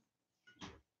Cornwall.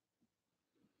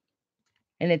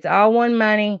 And it's all one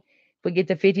money if we get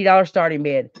the $50 starting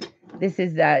bid. This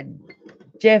is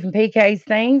Jeff and PK's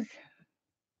things.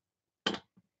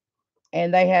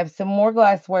 And they have some more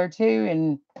glassware too.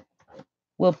 And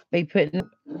we'll be putting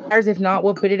ours. If not,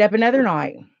 we'll put it up another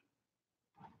night.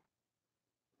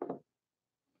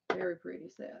 Very pretty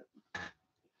set.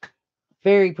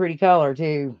 Very pretty color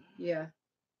too. Yeah.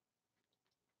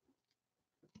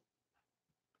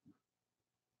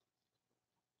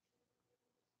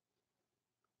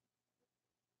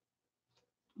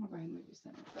 I'll go ahead and maybe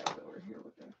send it back over here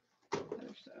with the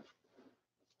other stuff.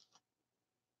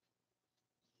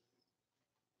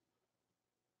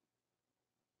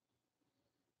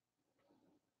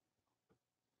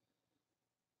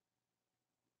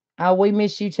 Oh, we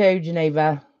miss you too,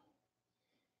 Geneva.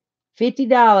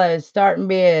 $50 starting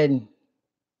bid.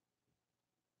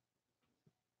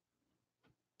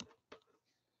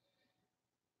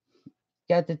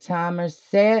 Got the timer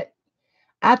set.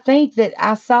 I think that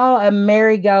I saw a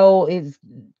marigold. It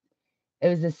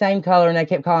was the same color, and they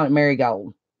kept calling it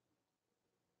marigold.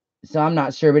 So I'm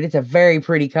not sure, but it's a very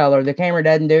pretty color. The camera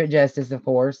doesn't do it justice, of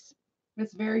course.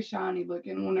 It's very shiny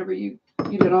looking whenever you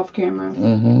get it off camera.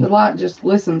 Mm-hmm. The light just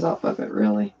glistens off of it,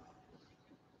 really.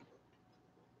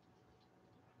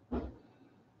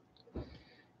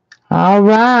 All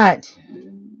right.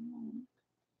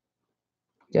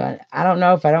 I don't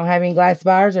know if I don't have any glass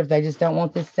buyers or if they just don't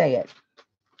want this set.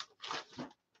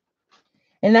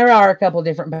 And there are a couple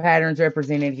different patterns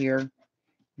represented here.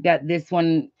 Got this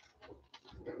one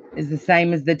is the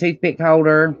same as the toothpick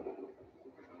holder.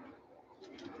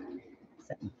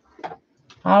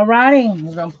 All righty,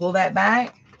 we're going to pull that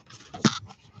back.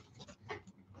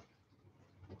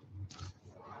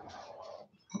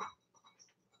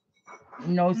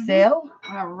 No sale.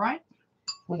 All right.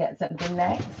 We got something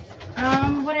next.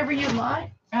 Whatever you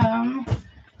like. Do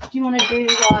you want to do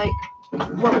like,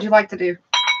 what would you like to do?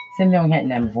 Something we hadn't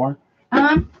done before.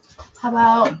 How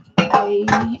about a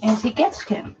antique gas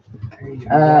can?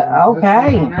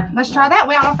 Okay. Let's try that.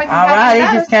 All All right,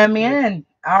 it just come in.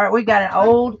 All right, we got an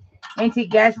old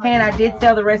antique gas can. I did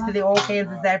sell the rest of the oil cans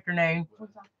this afternoon.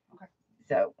 Okay.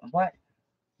 So what?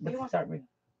 Let's start with.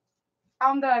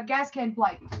 On the gas can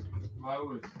plate.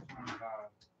 Lowest.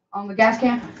 On the gas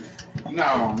can? No,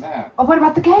 on that. Oh, what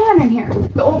about the can in here?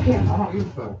 The oil can. I don't use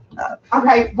that.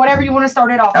 Okay, whatever you want to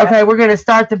start it off. Okay, we're gonna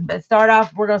start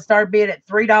off. We're gonna start bid at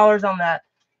 $3 on the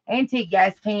antique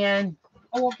gas can.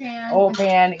 Oil can. Oil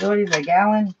can. What is it, a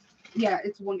gallon? Yeah,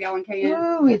 it's 1 gallon can.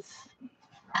 Ooh, it's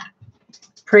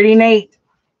pretty neat.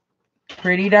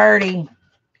 Pretty dirty.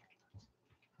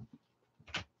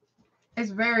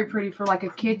 It's very pretty for like a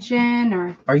kitchen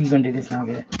or. Are you gonna do this and I'll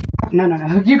get it? No.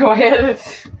 You go ahead.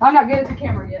 I'm not good at the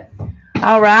camera yet.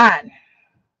 All right.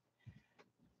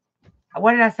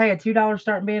 What did I say? A $2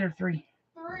 starting bid or $3?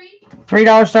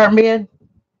 $3 starting bid.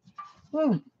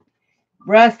 Woo.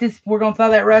 Rust is. We're gonna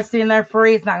throw that rust in there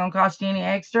free. It's not gonna cost you any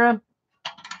extra.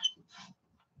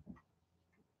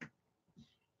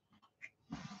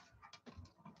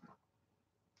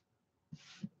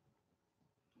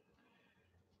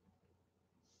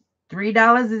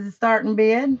 $3 is the starting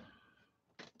bid.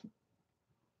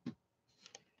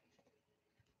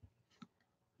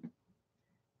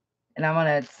 And I'm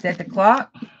going to set the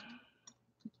clock.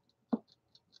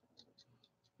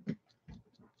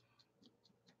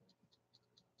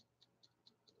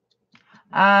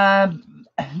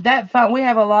 That phone, we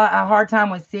have a hard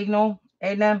time with signal,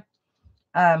 Edna.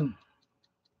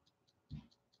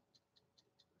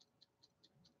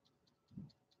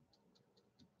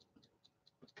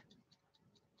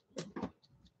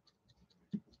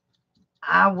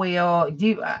 I will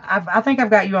do. I think I've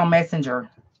got you on Messenger.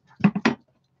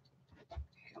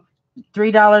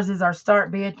 $3 is our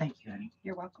start bid. Thank you, honey.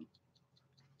 You're welcome.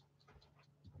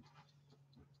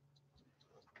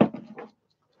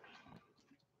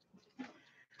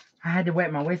 I had to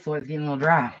wet my whistle. It's getting a little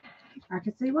dry. I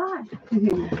can see why.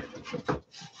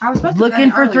 I was supposed to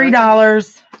Looking for earlier.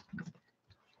 $3.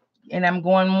 And I'm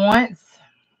going once.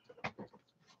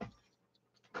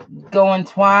 Going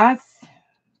twice.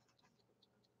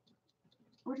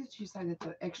 Where did you say that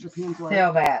the extra pins were?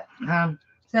 Sell that.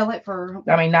 Sell it for.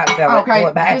 I mean, not sell it. Okay, Pull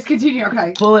it back. just continue.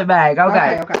 Okay. Pull it back.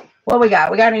 Okay. Okay. What we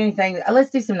got? We got anything? Let's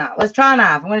do some knife. Let's try a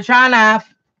knife. I'm going to try a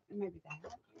knife. Maybe that.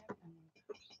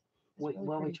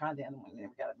 Well, we tried the other one. We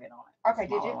never got a bit on it. Okay,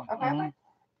 did you? Okay. Mhm.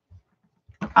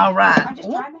 All right. I'm just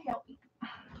trying to help you.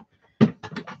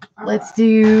 Let's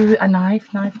do a knife.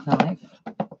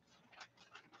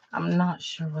 I'm not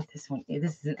sure what this one is.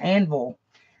 This is an anvil.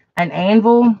 An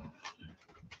anvil.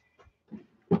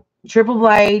 Triple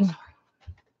blade.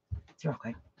 You're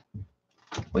okay.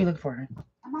 What are you looking for?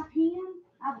 My pen?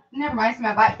 Never mind. It's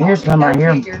my back. Here's some right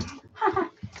here.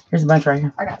 Here's a bunch right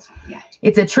here. I got some. Yeah.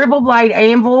 It's a triple blade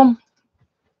anvil.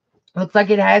 Looks like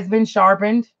it has been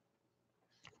sharpened.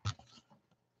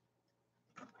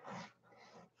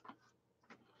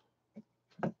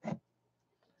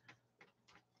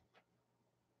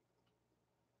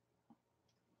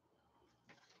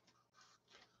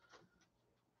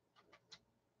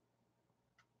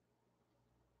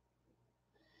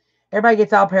 Everybody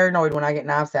gets all paranoid when I get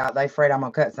knives out. They're afraid I'm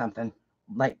going to cut something.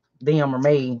 Like them or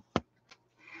me.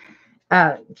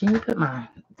 Can you put my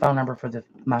phone number for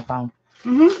my phone?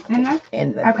 Mm-hmm.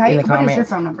 In the Okay. What comments. is your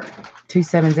phone number?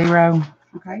 270.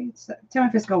 Okay. Tell me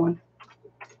if it's going.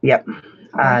 Yep.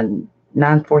 Okay.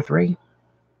 943.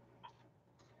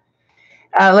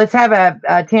 Let's have a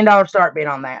 $10 start bid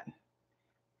on that.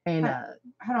 And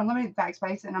Hold on. Let me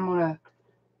backspace and I'm going to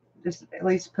just at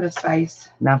least put a space.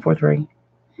 943.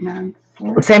 9,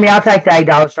 4. Sammy, I'll take the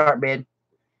 $8 start bid.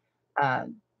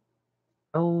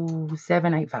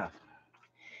 0785.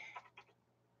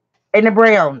 And the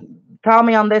Brown, call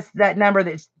me on that number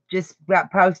that's just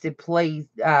got posted, please.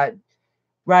 Right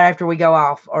after we go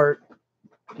off, or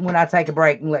when I take a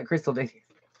break and let Crystal do.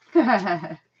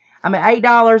 I'm at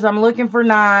 $8. I'm looking for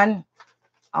 9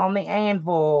 on the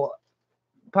anvil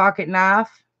pocket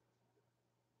knife.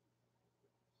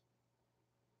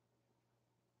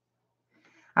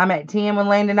 I'm at 10 with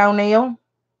Landon O'Neill.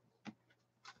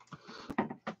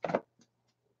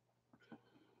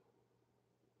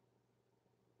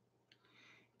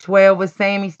 $12 with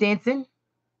Sammy Stinson.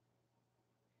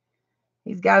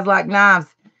 These guys like knives.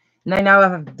 And they know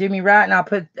if do me right, and I'll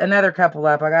put another couple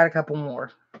up. I got a couple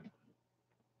more.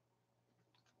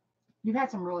 You've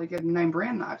had some really good name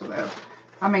brand knives, though.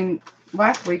 I mean,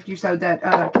 last week you showed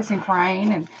that Kissing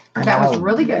Crane, and that was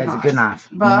really good. It's a good knife.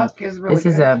 Buck is really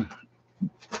good.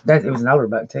 It was an older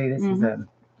buck too. This is a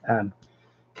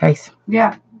case.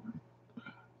 Yeah.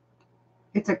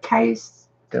 It's a case.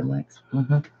 Double X.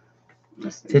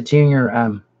 It's a junior.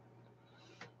 I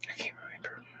can't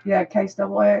remember. Yeah, case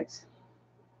double X.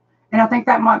 And I think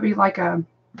that might be like a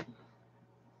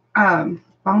bone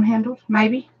handled,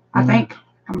 maybe. I think.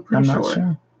 I'm pretty I'm not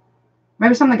sure.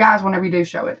 Maybe some of the guys, whenever you do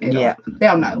show it,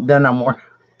 they'll know. They'll know more.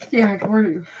 Yeah,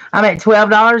 I'm at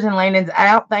 $12 and Landon's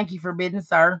out. Thank you for bidding,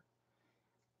 sir.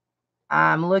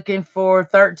 I'm looking for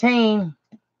 13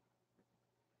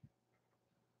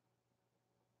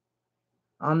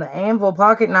 on the anvil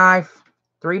pocket knife,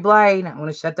 3 blade. I'm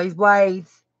going to shut these blades.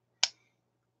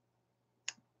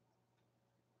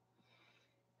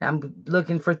 I'm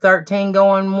looking for 13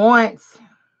 going once.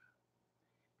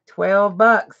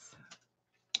 $12.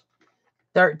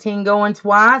 13 going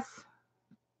twice.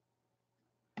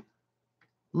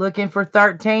 Looking for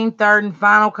 13, third and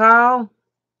final call.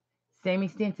 Sammy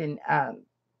Stinson.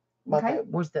 Okay.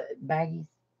 Where's the baggies?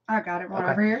 I got it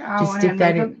right over here. Just stick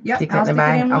that in. Yep, stick I'll that in the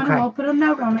stick it bag. in one Okay. and we'll put a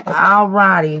note on it. All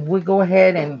righty. We go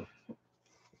ahead and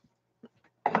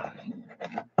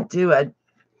do a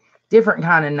different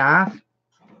kind of knife.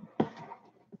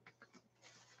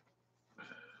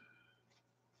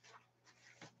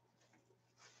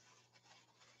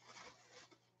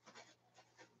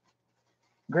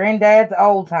 Granddad's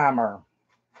Old Timer.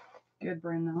 Good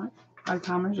brand knife. Old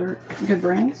Timers are good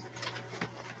brands.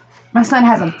 My son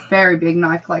has a very big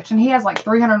knife collection. He has like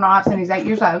 300 knives and he's 8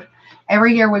 years old.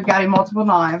 Every year we've got him multiple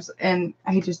knives and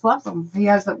he just loves them. He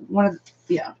has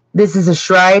This is a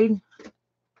Schrade.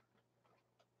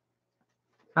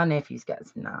 My nephew's got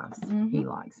some knives. He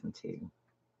likes them too.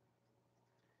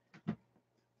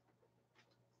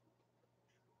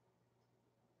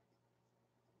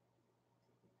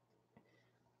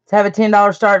 Let's have a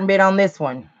 $10 starting bid on this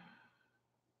one.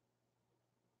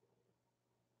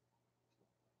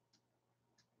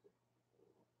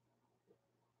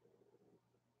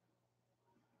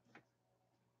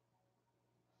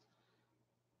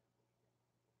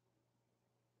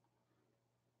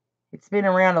 It's been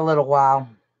around a little while.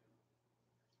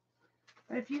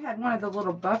 But if you had one of the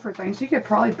little buffer things, you could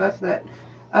probably buff that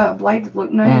blade to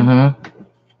look new. Mm-hmm.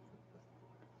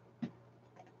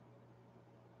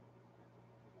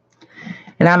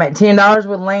 And I'm at $10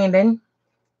 with Landon.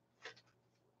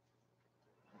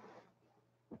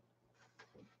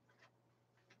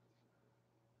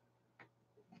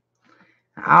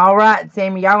 All right,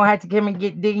 Sammy, y'all gonna have to come and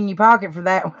dig in your pocket for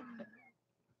that one.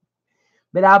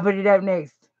 But I'll put it up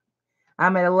next.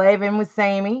 I'm at 11 with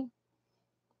Sammy.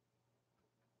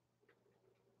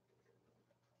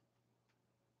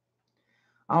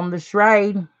 On the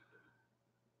Schrade.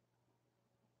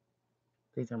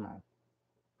 These are mine.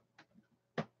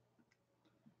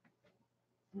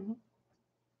 Mhm.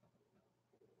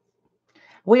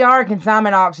 We are a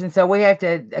consignment auction, so we have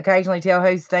to occasionally tell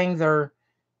whose things we're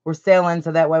selling,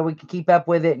 so that way we can keep up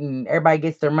with it and everybody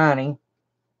gets their money.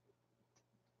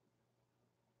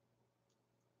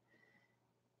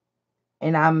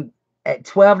 And I'm at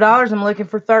 $12. I'm looking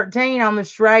for 13 on the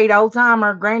Schrade old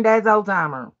timer, Granddad's old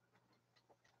timer.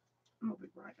 I'll be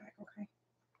right back, okay?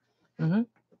 Mm-hmm.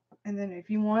 And then if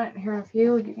you want, here in a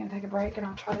few, you can take a break and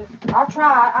I'll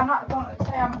try. I'm not going to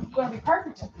say I'm going to be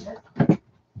perfect at this.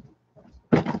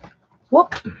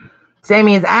 Whoop.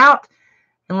 Sammy is out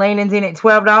and Landon's in at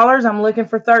 $12. I'm looking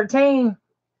for 13.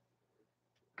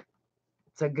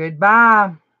 It's a good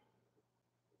buy.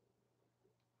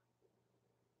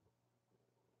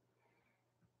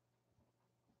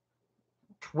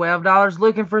 $12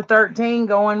 looking for 13,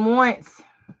 going once.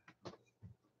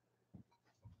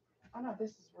 I know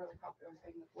this is really popular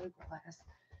thing with blue glass.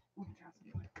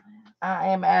 I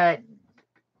am at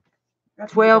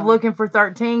 12 looking for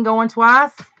 13, going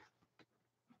twice.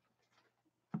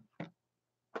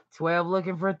 12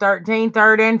 looking for 13,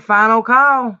 third and final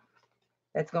call.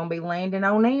 That's going to be Landon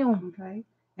O'Neill. Okay.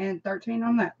 And 13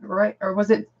 on that, right? Or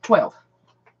was it 12?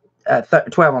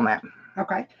 12 on that.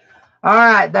 Okay. All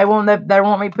right. They want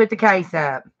me to put the case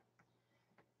up.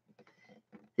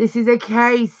 This is a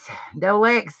case, double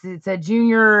X. It's a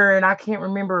junior, and I can't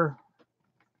remember.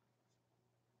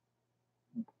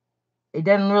 It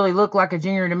doesn't really look like a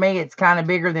junior to me. It's kind of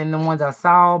bigger than the ones I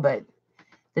saw, but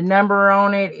the number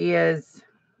on it is.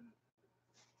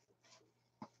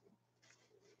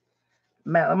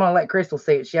 I'm going to let Crystal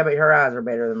see it. I bet her eyes are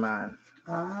better than mine.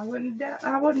 I wouldn't bet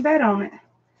on it,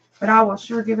 but I will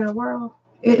sure give it a whirl.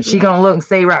 She going to look and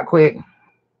see right quick.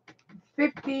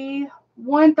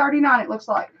 51.39 it looks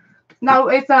like. No,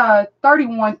 it's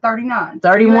 31.39.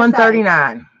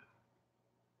 31.39.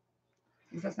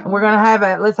 And we're going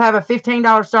to let's have a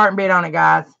 $15 starting bid on it,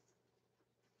 guys.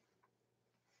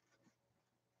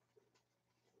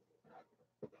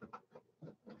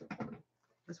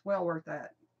 It's well worth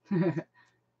that.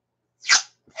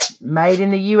 Made in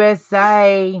the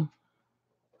USA.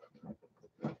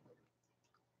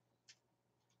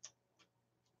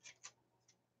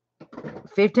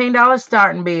 $15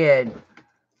 starting bid.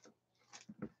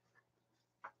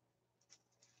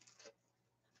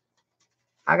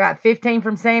 I got 15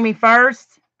 from Sammy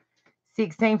first,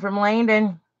 16 from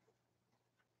Landon.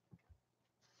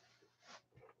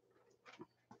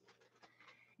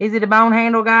 Is it a bone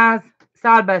handle, guys?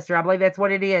 Sodbuster. I believe that's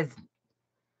what it is.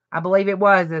 I believe it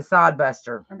was a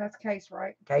Sodbuster. And that's case,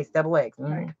 right? Case double X.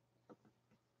 Okay. Mm-hmm.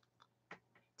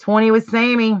 20 with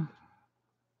Sammy.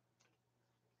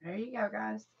 There you go,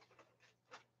 guys.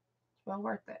 Well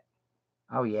worth it.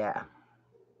 Oh, yeah.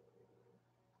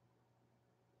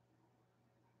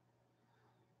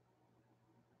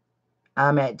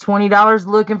 I'm at $20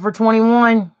 looking for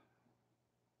 21.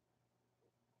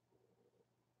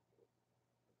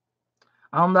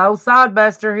 On the old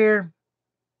Sodbuster here.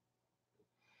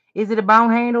 Is it a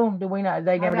bone handle? Do we know?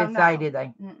 They never did say, did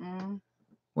they? Mm-mm.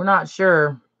 We're not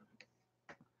sure.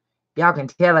 Y'all can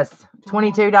tell us.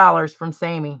 $22 from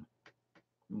Sammy.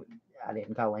 I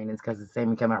didn't call Landon's because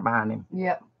Sammy come out behind him.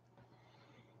 Yep.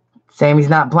 Sammy's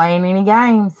not playing any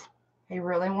games. He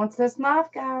really wants this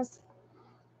knife, guys.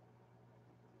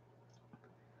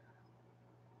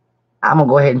 I'm going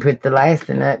to go ahead and put the last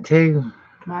one up too.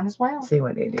 Might as well. See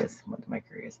what it is, what the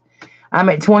maker is. I'm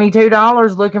at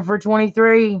 $22 looking for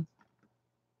 23.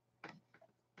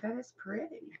 That is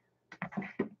pretty.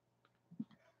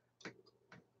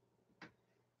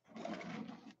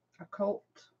 A Colt.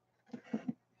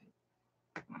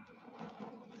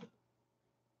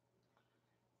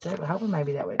 So I'm hoping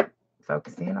maybe that would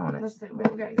focus in on it. Let's see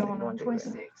what we got going on.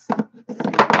 26.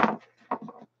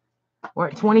 We're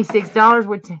at $26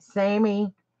 with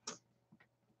Sammy.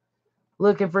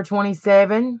 Looking for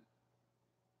 27.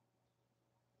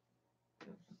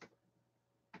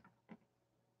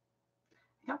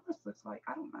 It almost looks like,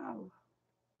 I don't know.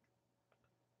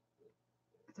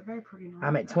 a very pretty knife.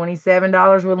 I'm at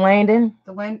 $27 with Landon.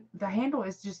 The handle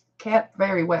is just kept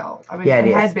very well. I mean, Yeah, it it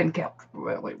is. has been kept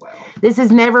really well. This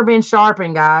has never been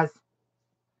sharpened, guys.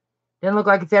 Doesn't look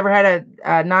like it's ever had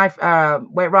a knife,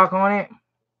 wet rock on it.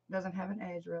 Doesn't have an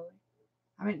edge, really.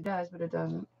 I mean, it does, but it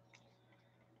doesn't.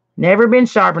 Never been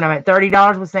sharpened. I'm at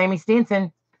 $30 with Sammy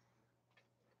Stinson.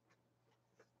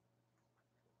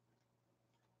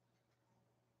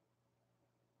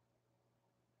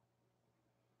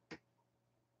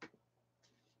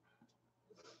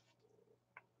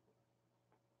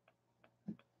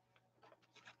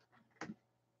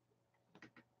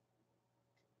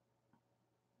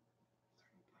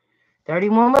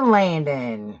 $31 with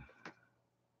Landon.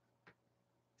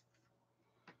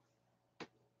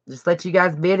 Just let you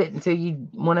guys bid it until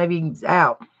one of you's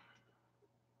out.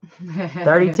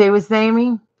 32 with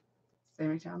Sammy.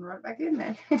 Sammy Town right back in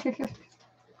there.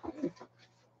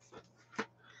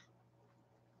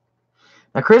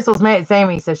 Now, Crystal's mad at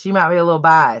Sammy, so she might be a little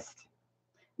biased.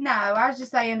 No, I was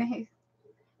just saying, he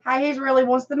really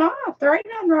wants the knife. There ain't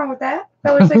nothing wrong with that.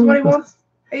 Fellas says what he wants,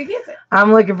 he gets it.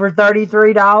 I'm looking for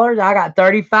 $33. I got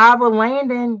 35 with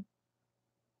Landon.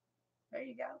 There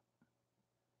you go.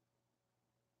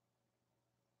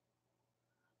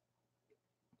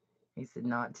 He said,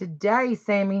 not today,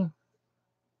 Sammy.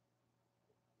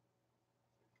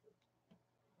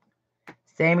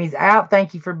 Sammy's out.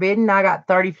 Thank you for bidding. I got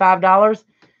 $35.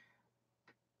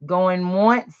 Going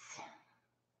once.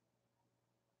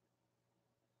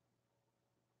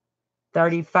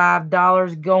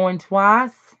 $35 going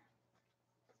twice.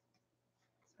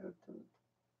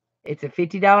 It's a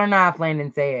 $50 knife,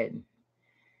 Landon said.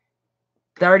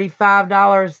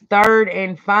 $35 third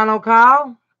and final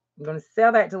call. I'm going to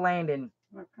sell that to Landon.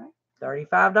 Okay.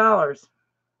 $35.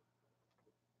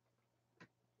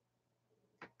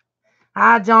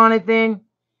 Hi, Jonathan.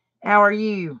 How are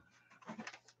you?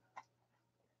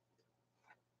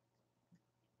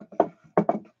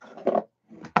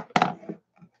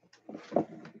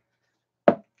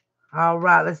 All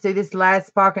right, let's do this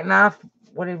last pocket knife.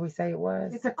 What did we say it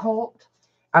was? It's a Colt.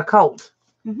 A Colt.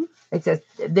 Mm-hmm.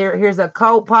 Here's a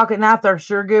Colt pocket knife. They're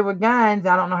sure good with guns.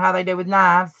 I don't know how they do with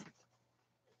knives.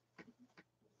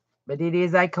 But it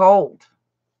is a Colt.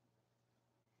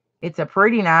 It's a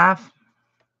pretty knife.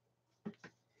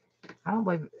 I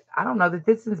don't know that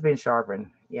this has been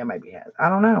sharpened. Yeah, maybe it has. I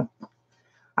don't know.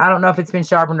 I don't know if it's been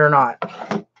sharpened or not.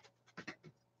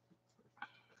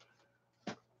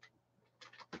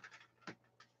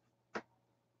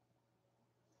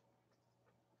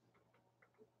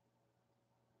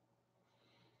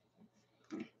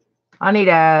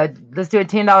 Let's do a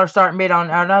 $10 starting bid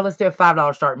on, or no, let's do a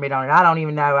 $5 starting bid on it. I don't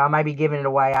even know. I may be giving it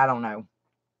away. I don't know.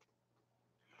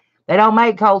 They don't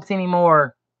make Colts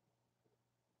anymore.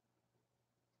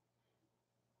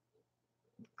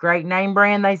 Great name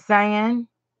brand, they saying.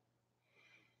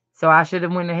 So I should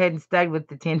have went ahead and stayed with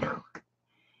the $10.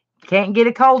 Can't get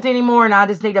a Colt anymore, and I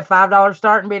just need a $5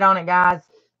 starting bid on it, guys.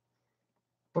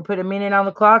 We'll put a minute on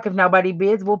the clock. If nobody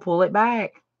bids, we'll pull it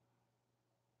back.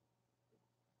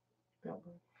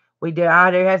 I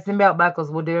do have some belt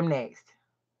buckles. We'll do them next.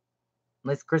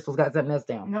 Unless Crystal's got something else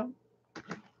down. No.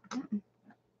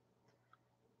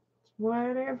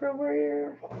 Whatever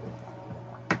we're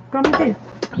gonna do.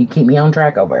 You keep me on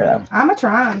track over there, though. I'm a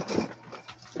trying.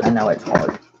 I know it's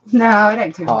hard. No, it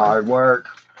ain't too hard work.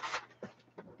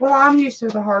 Well, I'm used to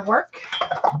the hard work.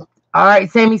 All right,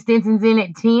 Sammy Stinson's in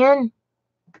at 10.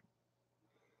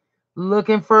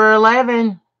 Looking for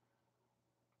 11.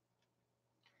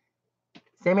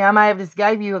 Sammy, I might have just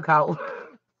gave you a call.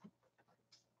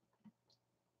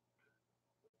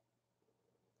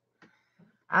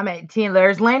 I'm at 10.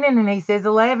 There's Landon, and he says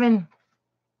 11.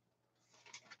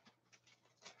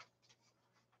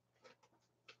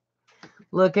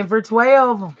 Looking for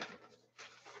 12.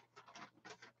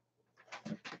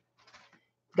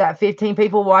 Got 15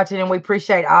 people watching, and we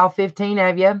appreciate all 15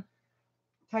 of you.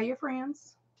 Tell your friends.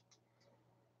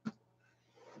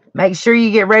 Make sure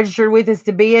you get registered with us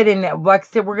to bid. And like I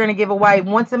said, we're going to give away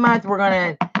once a month. We're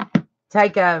going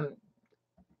to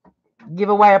give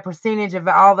away a percentage of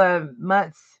all the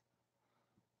month's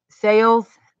sales.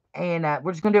 And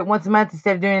we're just going to do it once a month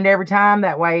instead of doing it every time.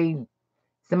 That way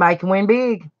somebody can win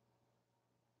big.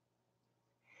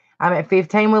 I'm at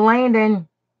 15 with Landon.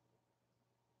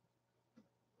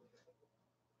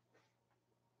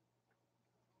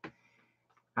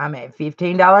 I'm at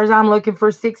 $15. I'm looking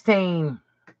for 16.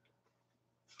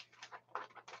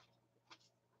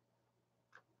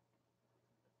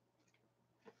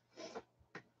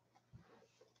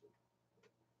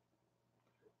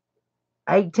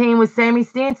 $18 with Sammy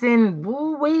Stinson.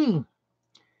 Woo-wee.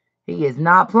 He is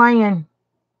not playing.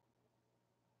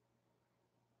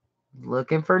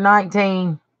 Looking for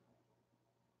 19.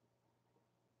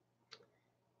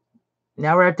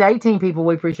 Now we're up to 18 people.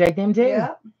 We appreciate them too.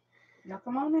 Yep. Y'all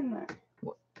come on in there.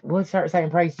 We'll start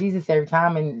saying praise Jesus every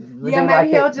time and Yeah, do maybe like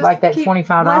he'll that, just like that keep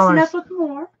 $25. blessing us with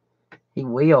more. He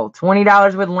will.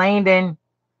 $20 with Landon.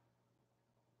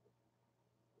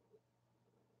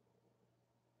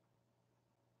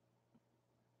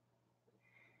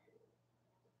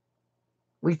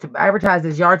 We used to advertise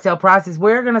as yard sale prices.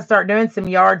 We're going to start doing some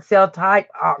yard sale type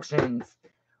auctions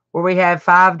where we have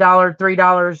 $5,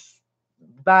 $3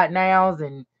 buy it nows,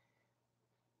 and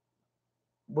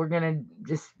we're going to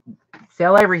just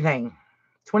sell everything.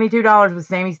 $22 with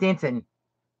Sammy Stinson.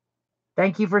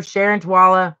 Thank you for sharing,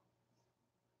 Twala.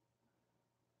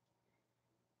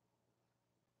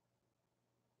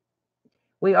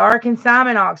 We are a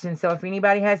consignment auction, so if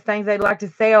anybody has things they'd like to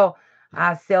sell,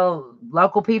 I sell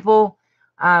local people.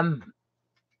 $23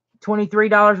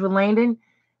 with Landon.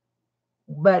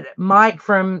 But Mike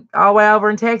from all the way over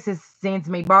in Texas sends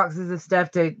me boxes of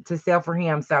stuff to sell for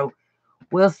him. So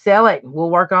we'll sell it. We'll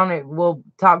work on it. We'll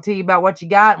talk to you about what you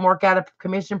got and work out a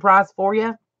commission price for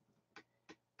you.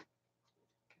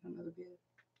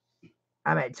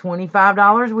 I'm at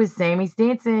 $25 with Sammy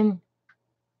Stinson.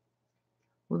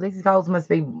 Well, these calls must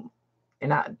be,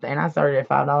 and I started at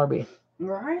 $5 bid.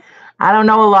 Right. I don't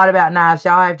know a lot about knives.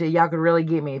 Y'all could really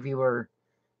get me if you were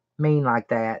mean like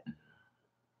that.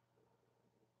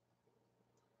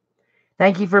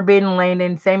 Thank you for bidding,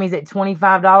 Landon. Sammy's at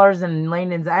 $25 and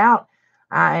Landon's out.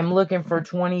 I am looking for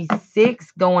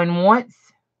 26 going once.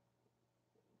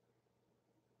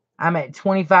 I'm at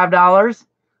 $25.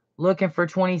 Looking for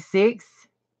 26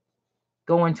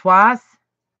 going twice.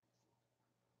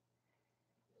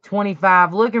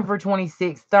 25 looking for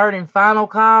 26. Third and final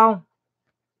call.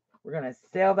 We're going to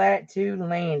sell that to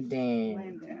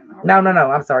Landon. No.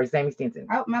 I'm sorry. Sammy Stinson.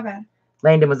 Oh, my bad.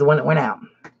 Landon was the one that went out.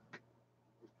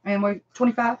 And we're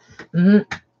 25? Mm-hmm.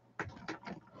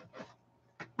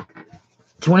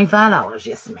 $25.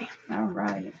 Yes, ma'am.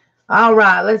 All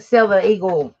right. Let's sell the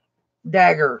Eagle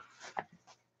dagger.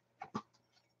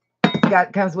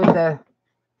 Comes with the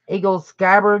Eagle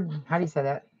scabbard. How do you say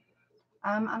that?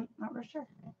 I'm not real sure.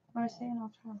 Let me see and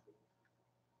I'll try.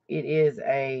 It is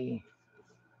a,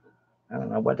 I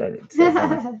don't know what that is. It's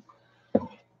a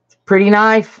pretty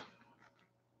knife.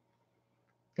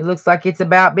 It looks like it's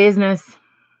about business. It's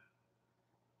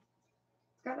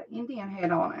got an Indian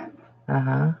head on it.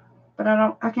 Uh-huh. But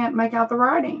I can't make out the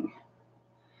writing.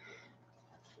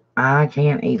 I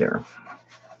can't either.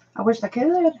 I wish I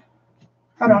could.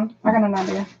 Hold on. I got an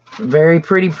idea. Very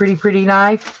pretty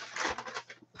knife.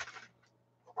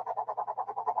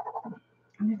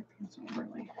 I need a pencil,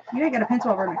 really. You ain't got a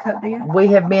pencil over in a cup, do you? We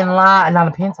have been lying. Not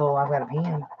a pencil. I've got a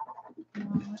pen.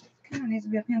 No, it kind of needs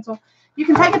to be a pencil. You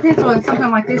can take a pencil and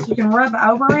something like this. You can rub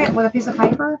over it with a piece of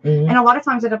paper. Mm-hmm. And a lot of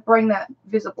times it'll bring that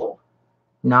visible.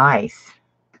 Nice.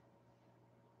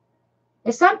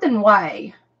 It's something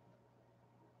way.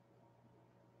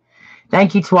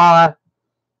 Thank you, Twala.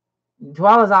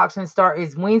 Twala's auction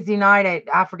is Wednesday night at,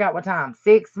 I forgot what time,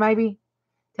 6 maybe?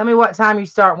 Tell me what time you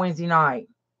start Wednesday night.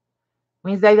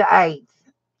 Wednesday the 8th.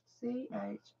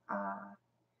 C-H-I.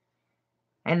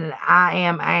 And I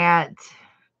am at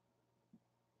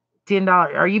 $10.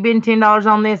 Are you bidding $10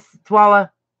 on this,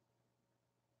 Twala?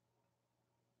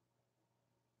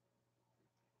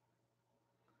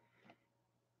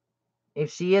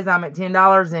 If she is, I'm at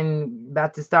 $10 and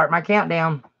about to start my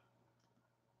countdown.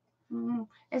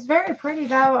 It's very pretty,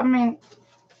 though. I mean,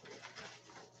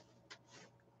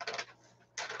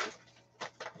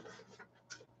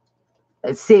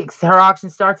 at 6. Her auction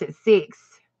starts at 6.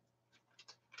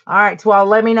 All right, Twala,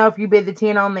 let me know if you bid the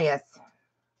 10 on this.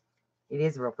 It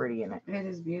is real pretty, isn't it? it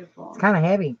is beautiful. It's kind of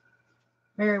heavy.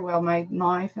 Very well made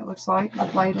knife, it looks like. The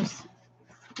blade is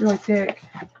really thick.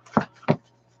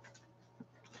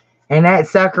 And that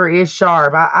sucker is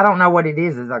sharp. I don't know what it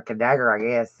is. It's like a dagger, I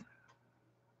guess.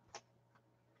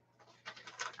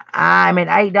 I'm at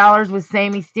 $8 with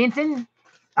Sammy Stinson.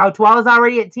 Oh, Twala's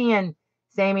already at 10.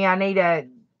 Sammy, I need a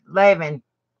 11.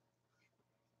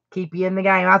 Keep you in the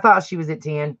game. I thought she was at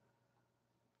 10.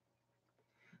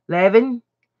 11.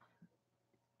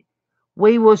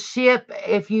 We will ship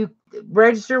if you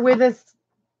register with us.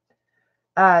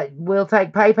 We'll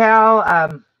take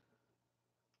PayPal.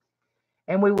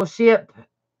 And we will ship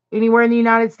anywhere in the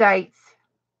United States.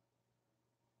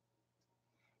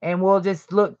 And we'll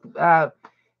just look.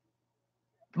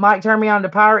 Mike turned me on to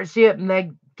Pirate Ship, and they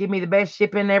give me the best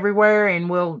shipping everywhere. And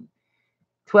we'll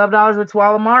 $12 with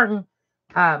Twala Martin.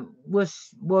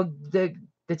 We'll the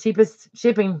cheapest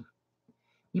shipping.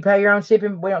 You pay your own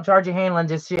shipping. We don't charge you handling,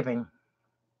 just shipping.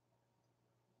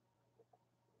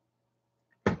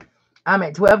 I'm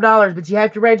at $12, but you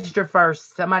have to register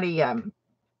first. Somebody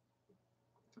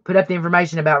put up the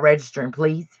information about registering,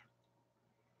 please.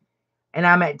 And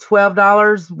I'm at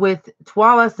 $12 with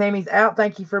Twala. Sammy's out.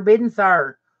 Thank you for bidding,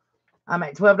 sir. I'm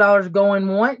at $12 going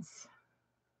once.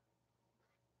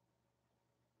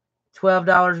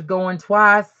 $12 going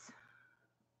twice.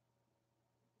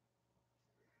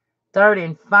 Third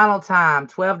and final time,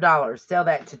 $12. Sell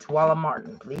that to Twala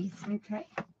Martin, please. Okay.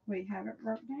 We have it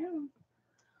wrote down.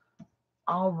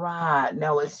 All right.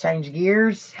 Now let's change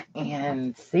gears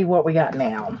and see what we got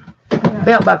now.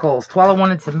 Belt buckles. Twala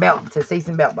wanted some to see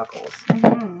some belt buckles.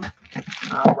 Mm-hmm.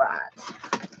 All right.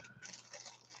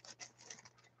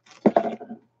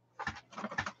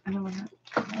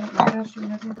 What else do we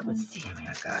have here? Let's see what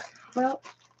I got. Well,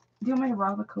 do you want me to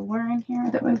roll the cooler in here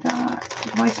that we've got?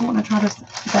 I just want to try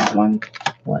that one.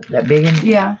 What, that big one?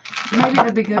 Yeah. Maybe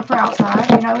that'd be good for outside.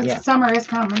 You know, summer is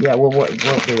coming. Yeah, we'll do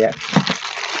that.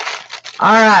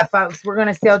 All right, folks. We're going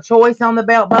to sell choice on the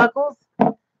belt buckles.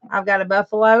 I've got a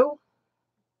Buffalo.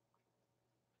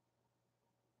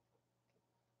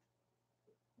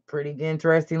 Pretty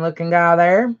interesting looking guy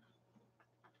there.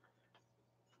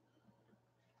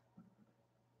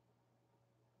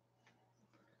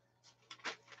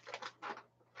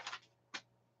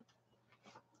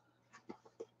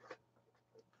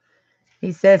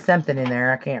 He says something in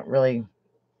there. I can't really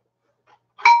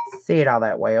see it all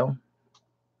that well.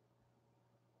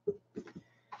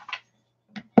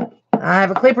 I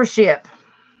have a Clipper ship.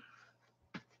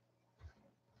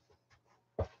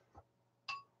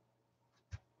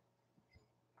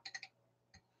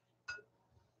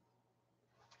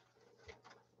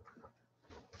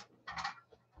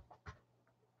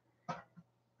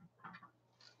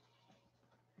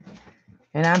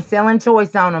 And I'm selling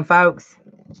choice on them, folks.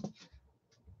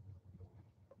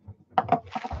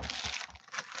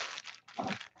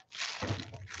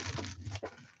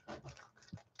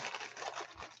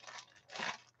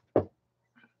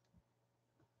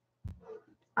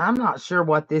 I'm not sure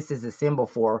what this is a symbol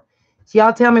for. So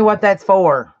y'all tell me what that's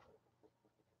for.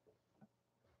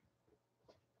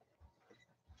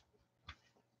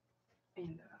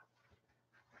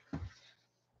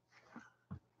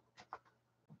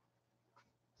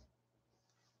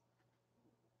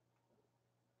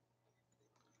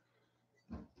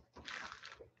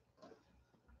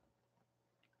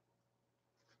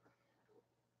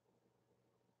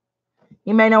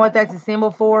 You may know what that's a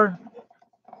symbol for.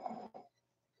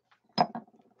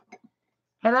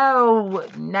 Hello,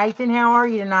 Nathan. How are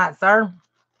you tonight, sir?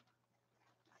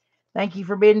 Thank you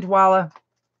for bidding, Twala.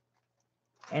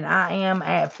 And I am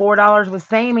at $4 with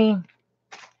Sammy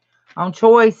on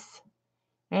choice.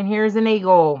 And here's an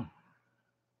eagle.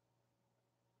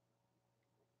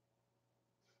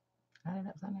 I did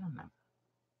upside down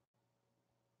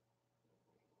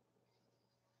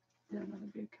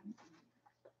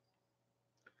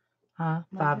now.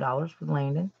 $5 with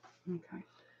Landon. Okay.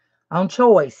 On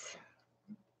choice.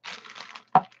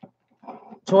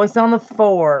 Choice on the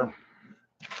 4.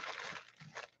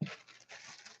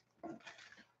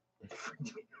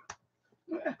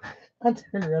 I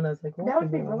turned around. I was like, that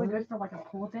would be really good for like a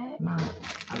pool deck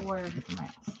or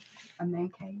a man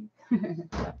cave.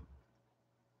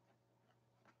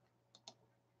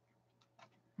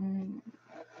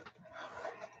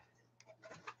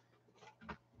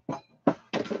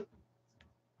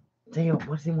 Tell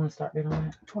what does he want to start bidding on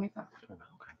that? 25. Okay.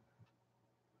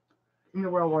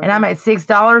 And I'm at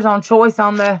 $6 on choice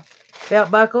on the belt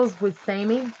buckles with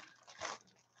Sammy.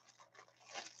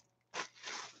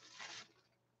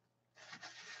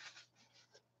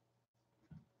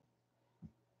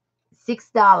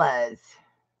 $6.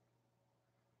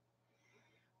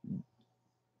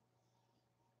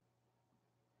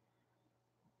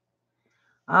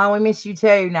 Oh, we miss you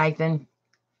too, Nathan.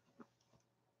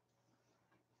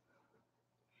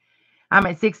 I'm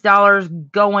at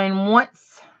 $6 going once.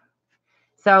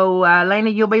 So, Lena,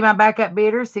 you'll be my backup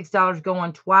bidder. $6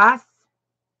 going twice.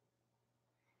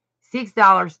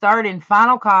 $6 third and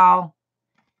final call.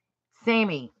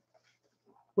 Sammy,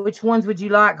 which ones would you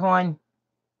like, hon?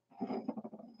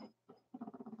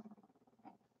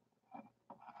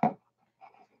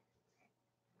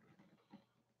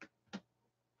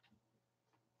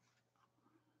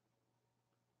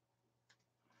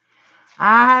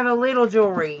 I have a little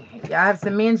jewelry. I have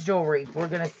some men's jewelry. We're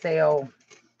going to sell.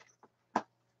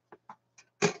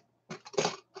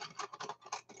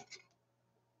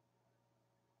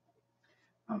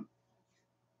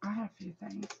 I have a few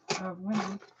things of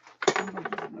women.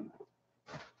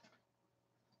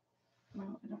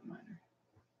 Well, it don't matter.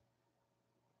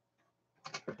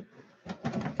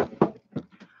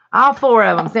 All 4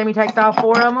 of them. Sammy takes all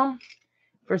 4 of them.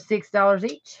 for $6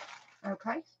 each.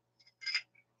 Okay.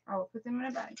 I will put them in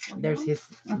a bag. There's the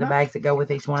Uh-huh. bags that go with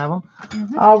each one of them.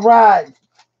 Mhm. All right.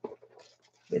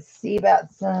 Let's see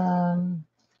about some.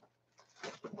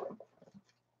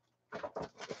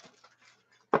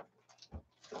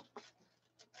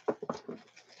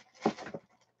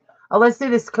 Oh, let's do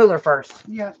this cooler first.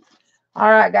 Yeah. All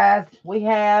right, guys. We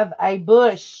have a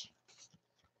Bush.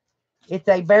 It's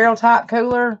a barrel top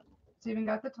cooler. It's even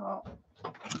got the top.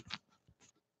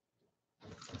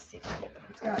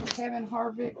 It's got Kevin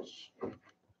Harvick.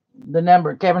 The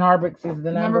number. Kevin Harvick's is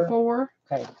the Number number. 4.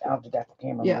 Okay, I'll just got the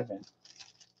camera Yeah. moving.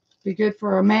 Be good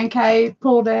for a man cave,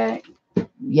 pool deck.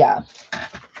 Yeah.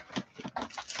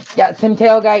 Got some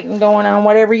tailgating going on,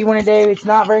 whatever you want to do. It's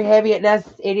not very heavy.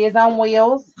 It is on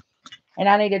wheels. And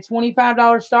I need a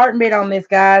 $25 starting bid on this,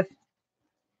 guys.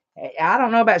 I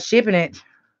don't know about shipping it.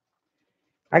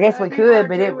 I guess we That'd be could, hard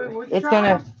but to.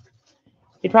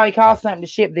 it'd probably cost something to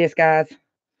ship this, guys.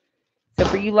 So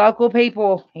for you local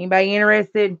people, anybody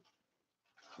interested?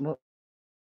 Well,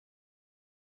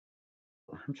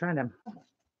 I'm trying to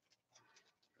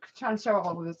show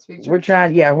all of this feature. we're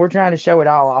trying to show it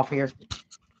all off here.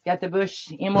 Got the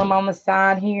Bush emblem on the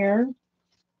side here.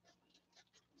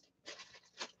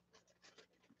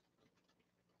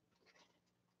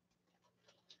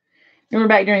 Remember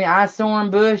back during the ice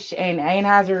storm, Bush and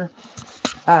Anheuser,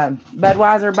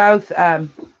 Budweiser both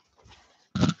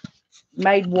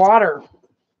made water,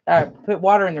 put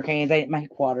water in their cans. They didn't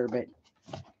make water, but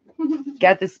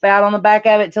got the spout on the back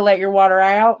of it to let your water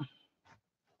out.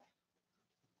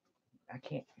 I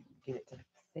can't get it to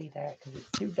see that because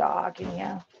it's too dark in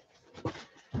here.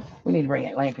 We need to bring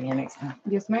that lamp in here next time.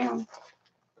 Yes, ma'am.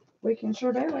 We can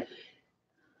sure do it.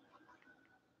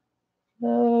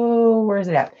 Oh, where's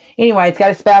it at? Anyway, it's got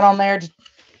a spout on there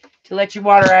to let your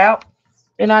water out.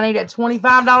 And I need a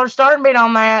 $25 starting bid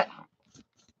on that.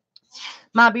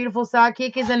 My beautiful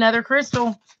sidekick is another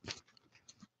crystal.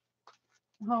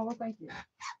 Oh, well, thank you.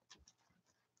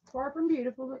 Far from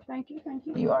beautiful, but thank you, thank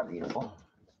you. You are beautiful.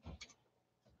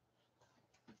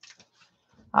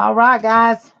 All right,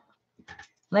 guys.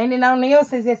 Landon O'Neill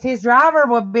says it's his driver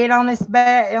will bid on this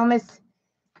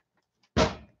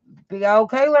big old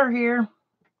cooler here.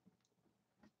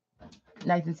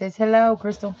 Nathan says hello,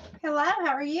 Crystal. Hello, how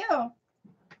are you?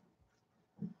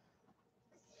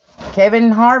 Kevin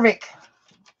Harvick.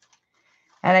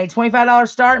 And a $25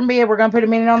 starting bid. We're going to put a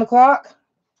minute on the clock.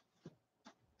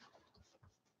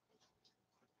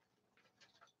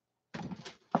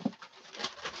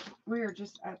 We are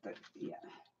just at the, yeah.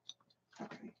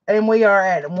 Okay. And we are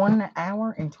at 1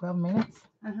 hour and 12 minutes.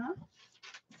 Uh-huh.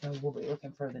 So we'll be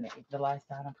looking for the last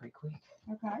item pretty quick.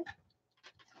 Okay.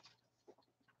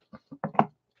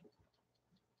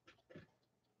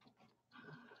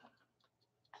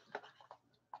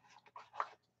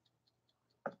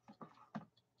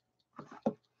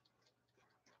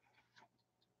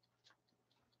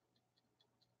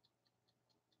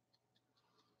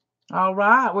 All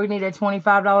right. We need a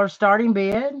 $25 starting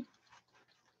bid.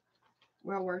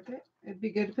 Well worth it. It'd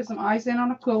be good to put some ice in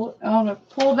on a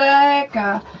pool deck,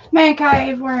 man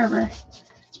cave, wherever.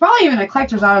 It's probably even a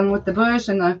collector's item with the Bush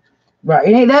and the Right.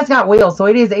 And that's got wheels, so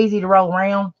it is easy to roll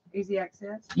around. easy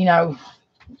access. You know,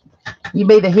 you'd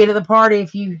be the hit of the party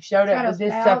if you showed Got up a with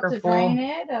this spout sucker to full. drain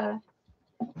it.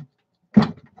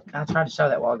 I tried to show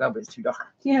that a while ago, but it's too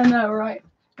dark. Yeah, no, right.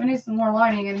 We need some more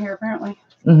lighting in here, apparently.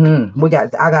 Mm-hmm. I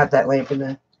got that lamp in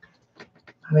the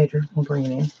bedroom. We'll bring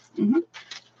it in. Mm-hmm.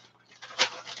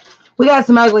 We got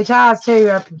some ugly ties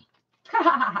too.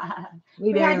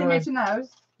 We had to mention those.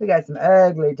 We got some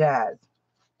ugly ties.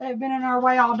 They've been in our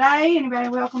way all day. Anybody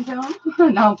welcome to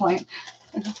them? No, I'm playing.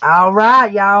 All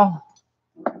right, y'all.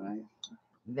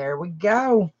 There we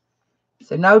go.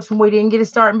 So notes when we didn't get a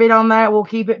starting bid on that. We'll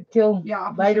keep it till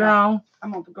later on.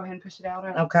 I'm gonna go ahead and push it out.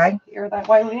 Okay. Here, that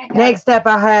way we ain't Next up,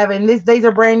 I have, and these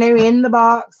are brand new in the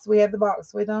box. We have the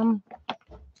box with them.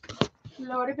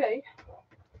 Lordy be.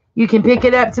 You can pick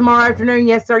it up tomorrow afternoon.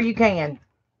 Yes, sir, you can.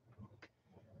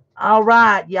 All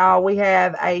right, y'all. We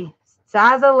have a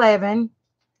size 11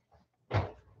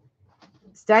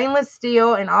 stainless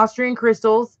steel and Austrian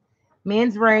crystals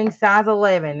men's ring, size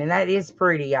 11, and that is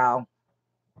pretty, y'all.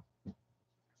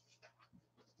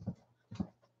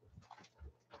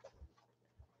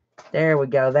 There we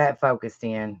go. That focused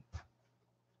in.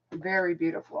 Very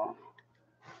beautiful.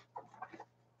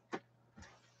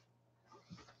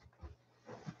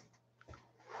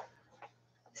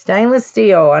 Stainless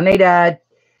steel. I need a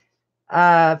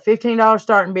 $15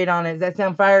 starting bid on it. Does that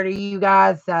sound fair to you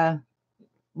guys?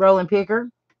 Rolling picker.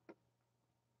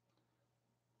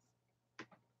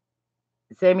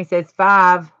 Sammy says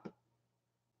 5.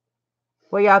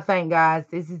 What y'all think, guys?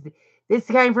 This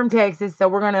came from Texas, so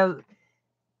we're gonna.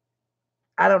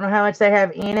 I don't know how much they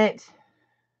have in it.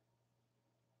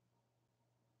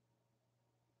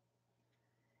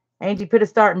 Angie, put a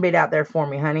starting bid out there for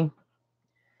me, honey.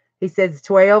 He says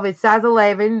 12. It's size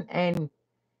 11 and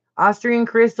Austrian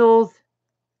crystals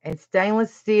and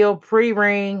stainless steel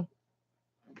pre-ring.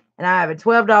 And I have a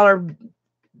 $12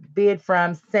 bid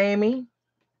from Sammy.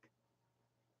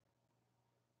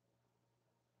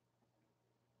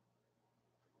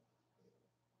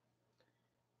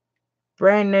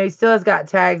 Brand new. Still has got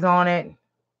tags on it.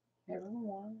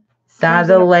 Size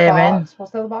 11. We'll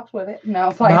sell the box with it. No,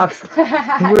 it's like Box.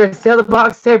 We're going to sell the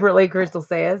box separately, Crystal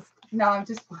says. no, I'm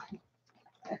just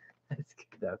That's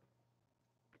good, though.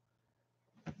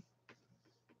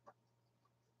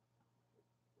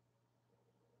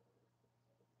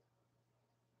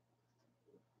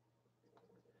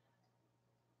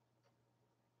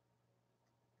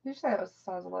 you said it was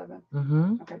size 11.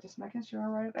 Mm-hmm. Okay, just making sure I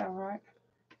write it down right.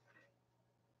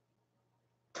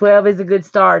 12 is a good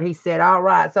start, he said. All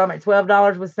right, so I'm at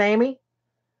 $12 with Sammy.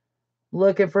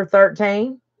 Looking for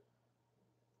 13.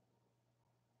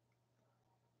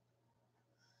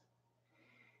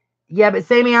 Yeah, but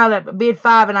Sammy out of bid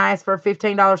 5 and I asked for a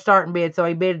 $15 starting bid, so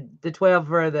he bid the 12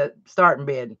 for the starting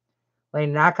bid.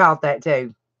 And I caught that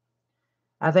too.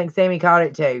 I think Sammy caught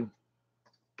it too.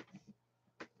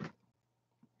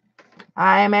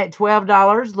 I am at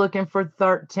 $12 looking for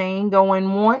 13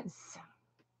 going once.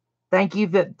 Thank you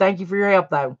for your help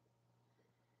though.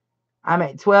 I'm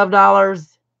at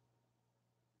 $12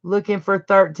 looking for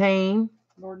 13.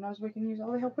 Lord knows we can use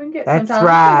all the help we can get. That's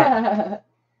sometimes. right.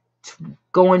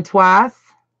 Going twice.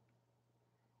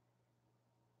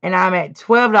 And I'm at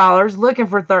 $12 looking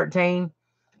for 13.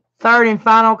 Third and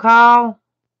final call.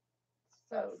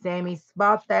 So Sammy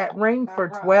bought that ring for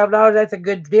right. $12. That's a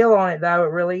good deal on it though.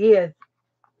 It really is.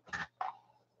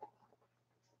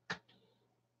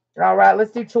 All right,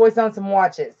 let's do choice on some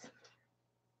watches.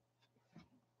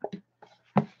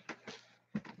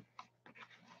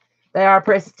 They are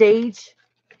prestige.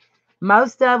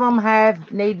 Most of them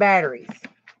need batteries.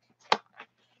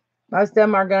 Most of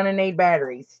them are going to need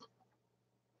batteries.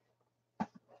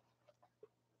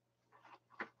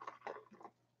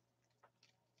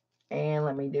 And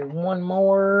let me do one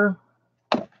more.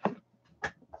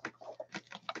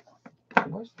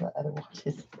 Where's the other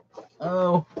watches?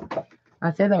 Oh,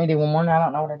 I said let me do one more. Now I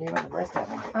don't know what I did with the rest of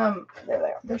them. there they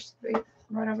are. There's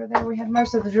right over there. We had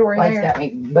most of the jewelry Blake's there. got me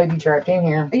booby trapped in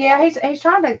here. Yeah, he's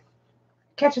trying to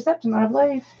catch us up tonight, I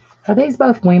believe. Are these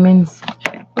both women's?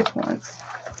 Which ones?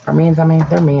 Or men's? I mean,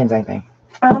 they're men's, ain't they?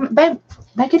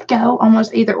 They could go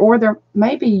almost either or. They're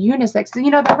maybe unisex.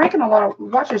 You know, they're making a lot of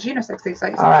watches unisex these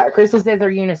days. All right, Crystal says they're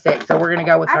unisex, so we're gonna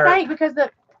go with her. I think because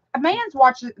a man's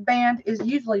watch band is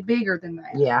usually bigger than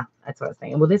that. Yeah, that's what I was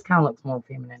thinking. Well, this kind of looks more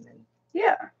feminine than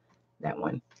that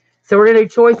one. So we're gonna do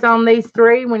choice on these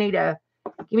three. We need give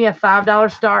me a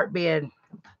 $5 start bid.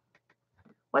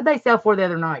 What did they sell for the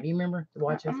other night? Do you remember the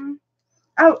watches?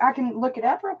 Oh, I can look it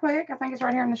up real quick. I think it's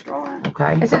right here in this drawer.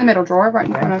 Okay. It's in the middle drawer, right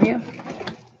in front of you.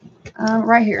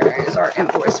 Right here is our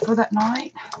invoice for that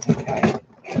night. Okay.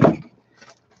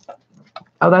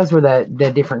 Oh, those were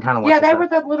the different kind of watches. Yeah, they were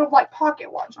the little like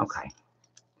pocket watches. Okay.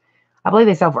 I believe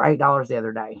they sell for $8 the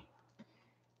other day.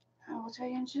 I will tell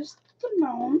you in just a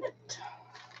moment.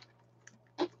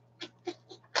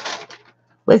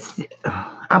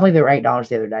 I believe they were $8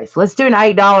 the other day. So let's do an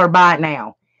 $8 buy it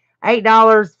now.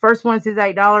 $8. First one says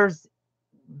 $8.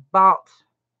 Bought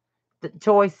the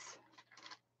choice.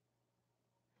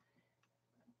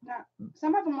 Now,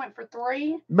 some of them went for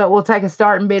 $3. But we'll take a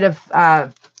starting bid of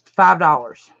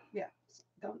 $5. Yeah.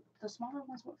 The smaller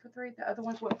ones went for $3. The other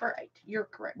ones went for $8. You're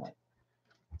correct. What?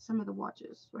 Some of the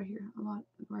watches right here. A lot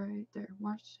right there.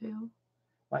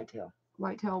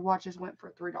 Whitetail watches went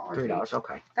for $3. $3,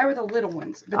 okay. They were the little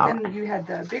ones. But then you had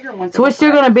the bigger ones. So we're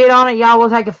still going to bid on it, y'all. We'll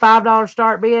take a $5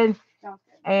 start bid. Okay.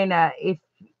 And if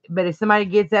somebody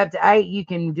gets up to $8, you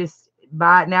can just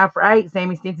buy it now for $8.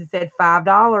 Sammy Stinson said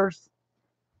 $5.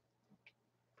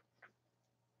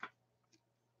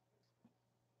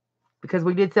 Because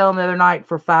we did sell them the other night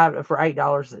for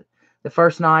 $8 the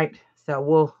first night.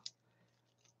 So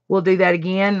we'll do that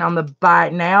again on the buy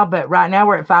it now. But right now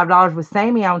we're at $5 with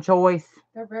Sammy on choice.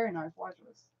 They're very nice watches.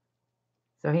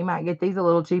 So he might get these a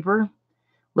little cheaper.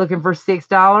 Looking for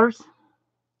 $6.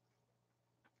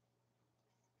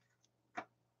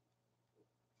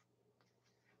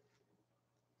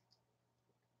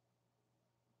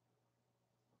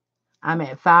 I'm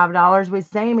at $5 with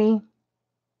Sammy.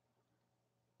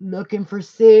 Looking for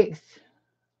 $6.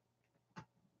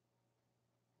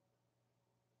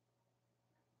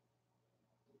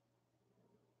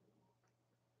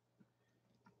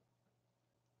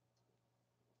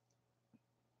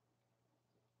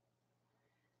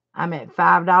 I'm at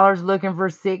 $5 looking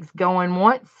for 6 going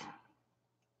once.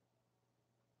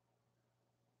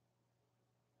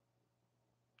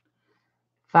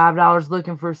 $5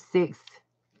 looking for 6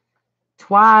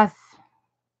 twice.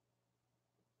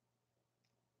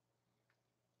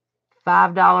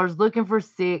 $5 looking for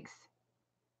 6.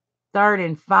 Third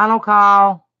and final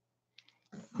call.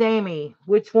 Sammy,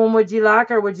 which one would you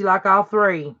like, or would you like all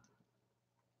 3? I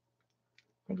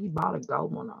think you bought a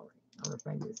gold one already. I don't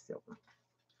think it's silver.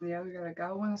 Yeah, we got a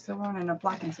gold one, a silver one, and a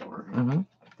black and silver. Mm-hmm.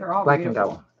 They're all Black and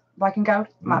beautiful. gold. Black and gold?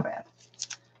 My Mhm. bad.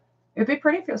 It'd be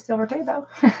pretty if it was silver too, though.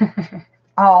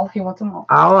 All. He wants them all.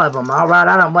 All of them. All right.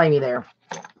 I don't blame you there.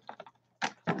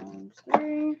 1,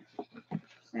 3,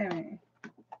 7.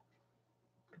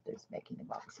 Put this back in the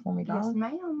box for me, Yes, darling.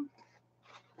 ma'am.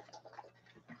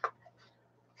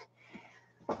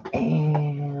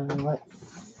 And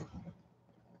let's.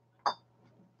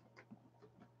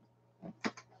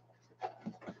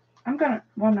 I'm gonna.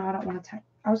 Well, no, I don't want to take.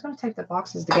 I was gonna take the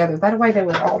boxes together. That way they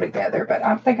were all together. But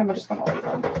I think I'm just gonna leave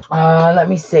them. Let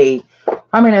me see.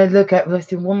 I'm gonna look at. Let's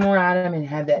do one more item and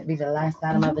have that be the last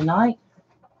item of the night.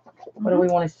 What do we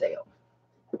want to sell?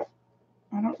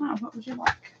 I don't know. What would you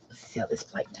like? Let's sell this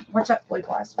plate now. What's that blue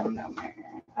glass one down there?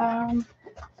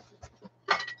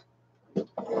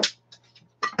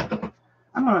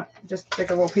 I'm gonna just stick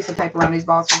a little piece of paper on these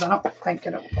boxes. I don't think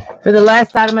it'll. For the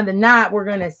last item of the night, we're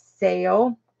gonna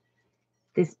sell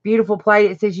this beautiful plate.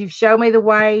 It says, "You've showed me the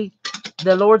way,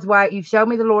 the Lord's way. You've showed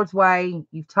me the Lord's way.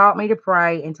 You've taught me to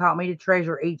pray and taught me to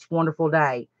treasure each wonderful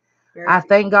day. I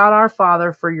thank God our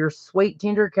Father for your sweet,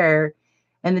 tender care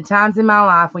and the times in my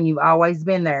life when you've always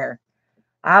been there.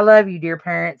 I love you, dear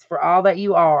parents, for all that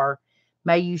you are.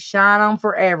 May you shine on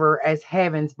forever as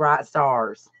heaven's bright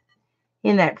stars."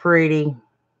 Isn't that pretty?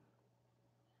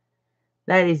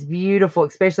 That is beautiful,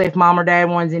 especially if mom or dad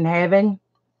one's in heaven.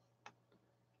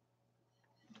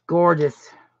 Gorgeous.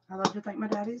 I love to think my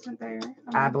daddy isn't there.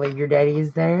 I believe your daddy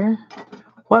is there.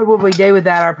 What would we do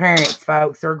without our parents,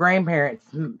 folks, or grandparents?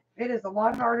 It is a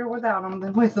lot harder without them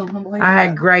than with them. I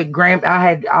had I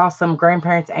had awesome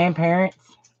grandparents and parents.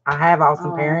 I have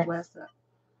awesome parents. Bless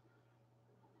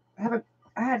it.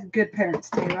 I had good parents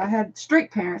too. I had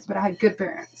strict parents, but I had good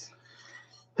parents.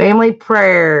 Family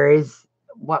prayer is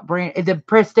what brand? The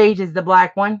Prestige is the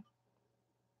black one.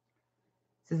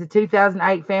 This is a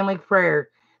 2008 family prayer.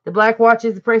 The black watch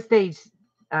is the Prestige.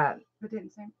 But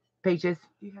didn't say. Peaches.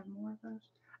 Do you have more of those?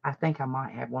 I think I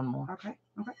might have one more. Okay.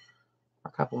 A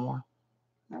couple more.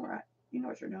 All right. You know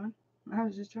what you're doing. I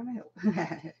was just trying to help.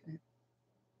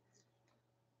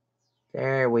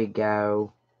 There we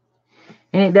go.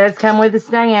 And it does come with a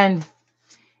stand.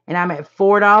 And I'm at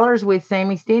 $4 with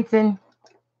Sammy Stinson.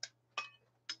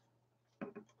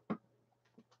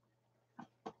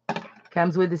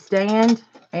 Comes with a stand.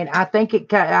 And I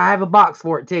think I have a box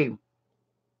for it too.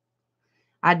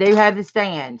 I do have the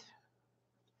stand.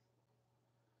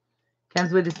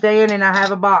 Comes with a stand and I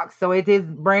have a box. So it is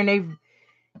brand new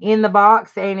in the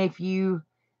box. And if you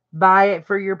buy it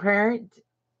for your parent,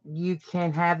 you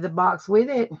can have the box with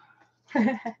it.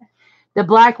 The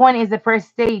black one is the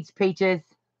Prestige, Peaches.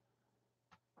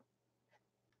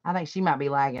 I think she might be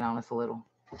lagging on us a little.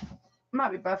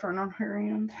 Might be buffering on her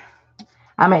end.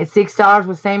 I'm at $6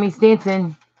 with Sammy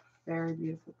Stinson. Very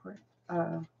beautiful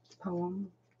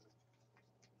poem.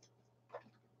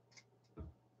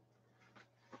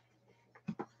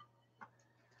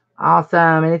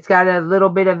 Awesome. And it's got a little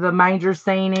bit of the manger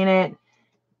scene in it.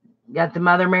 Got the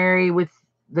Mother Mary with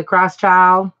the Christ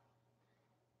child.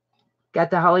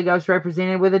 Got the Holy Ghost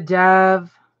represented with a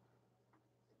dove.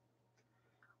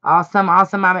 Awesome.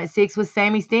 I'm at 6 with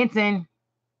Sammy Stinson.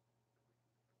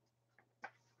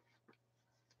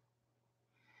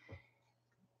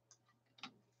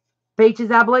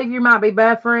 Peaches, I believe you might be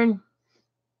buffering.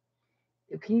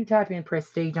 Can you type in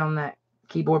Prestige on that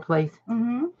keyboard, please?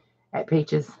 Mm-hmm. At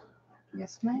Peaches.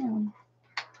 Yes, ma'am.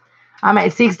 I'm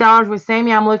at $6 with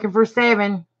Sammy. I'm looking for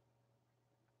 7.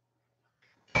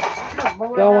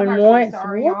 Boy, Going I'm once.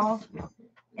 Sorry, y'all.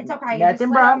 It's okay.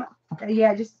 Nothing wrong.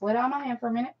 Yeah, just slid on my hand for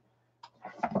a minute.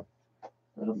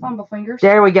 Little fumble fingers.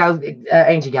 There we go.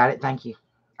 Angie got it. Thank you.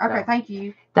 Okay, thank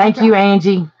you. Thank you,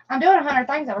 Angie. I'm doing 100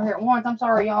 things over here at once. I'm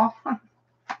sorry, y'all.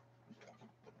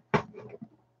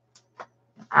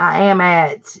 I am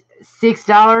at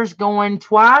 $6 going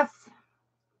twice.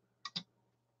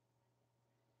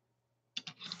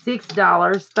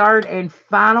 $6. Third and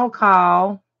final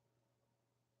call.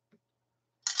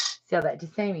 Sell that to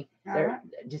Sammy.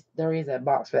 There is a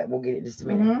box for that. We'll get it in just a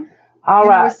minute. Mm-hmm. All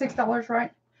right. It was $6,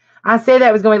 right? I said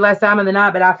that was going to be last time of the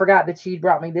night, but I forgot that she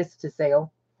brought me this to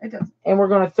sell. It does. And we're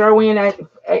going to throw in at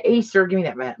Easter. Give me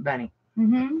that bunny.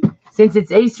 Mm-hmm. Since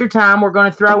it's Easter time, we're going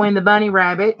to throw in the bunny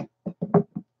rabbit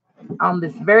on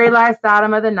this very last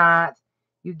item of the night.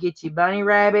 You get your bunny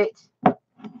rabbit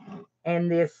and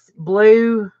this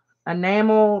blue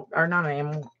enamel, or not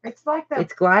enamel, It's like the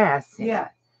it's glass. yeah.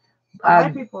 A lot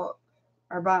of people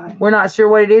are buying We're not sure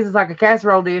what it is. It's like a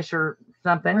casserole dish or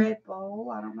something. bread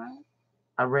bowl. I don't know.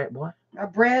 A red what? A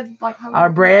bread like Or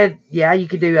bread. Yeah, you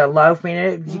could do a loaf in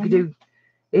it. You could do.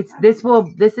 This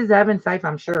is oven safe,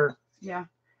 I'm sure. Yeah.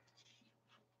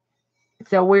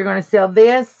 So we're going to sell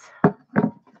this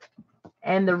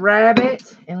and the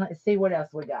rabbit, and let's see what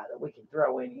else we got that we can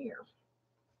throw in here.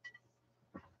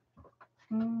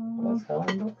 Those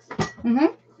coloring books?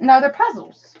 No, they're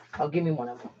puzzles. Oh, give me one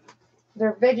of them.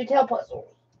 They're VeggieTale puzzles.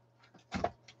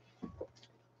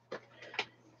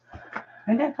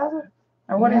 Isn't that a puzzle?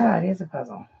 Or what is it is a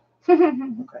puzzle. it?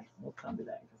 Okay, we'll come to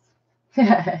that.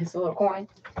 It's a little coin.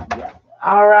 Yeah.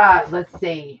 All right, let's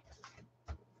see.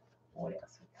 What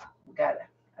else we got? We got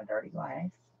a dirty glass.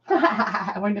 We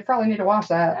probably need to wash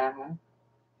that. Let's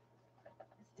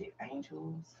do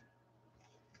angels.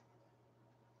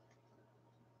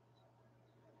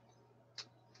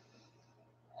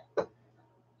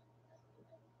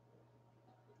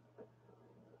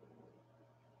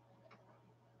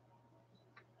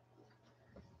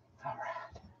 All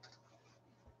right.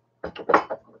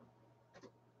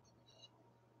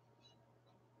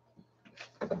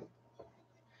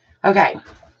 Okay.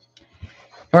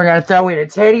 We're going to throw in a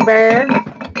teddy bear.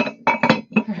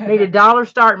 Need $1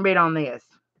 starting bid on this.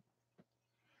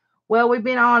 Well, we've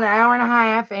been on an hour and a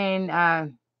half,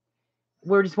 and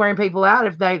we're just wearing people out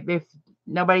if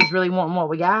nobody's really wanting what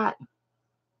we got.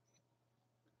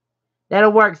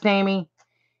 That'll work, Sammy.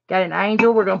 Got an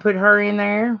angel. We're going to put her in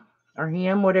there, or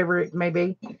him, whatever it may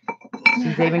be.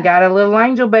 She's even got a little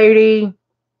angel booty.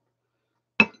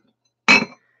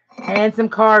 And some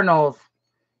cardinals.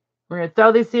 We're going to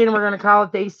throw this in and we're going to call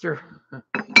it the Easter.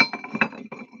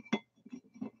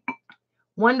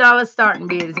 $1 starting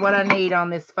bid is what I need on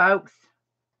this, folks.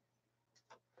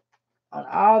 On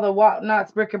all the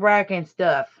whatnots, bric-a-brac, and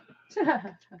stuff.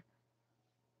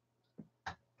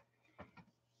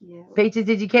 Yeah. Peaches,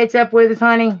 did you catch up with us,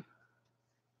 honey?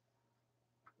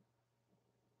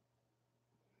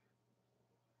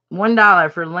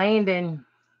 $1 for Landon.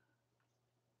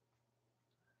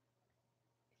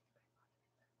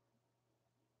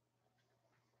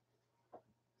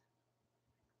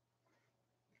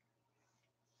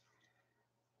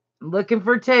 Looking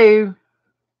for 2.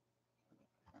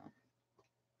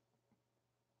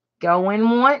 Going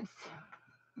once.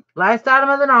 Last item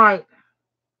of the night.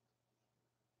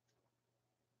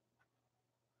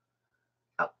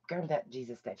 Oh, grab that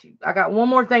Jesus statue. I got one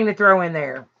more thing to throw in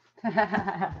there.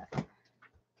 That's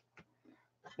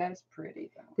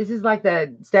pretty though. This is like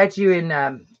the statue in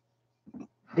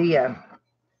the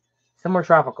somewhere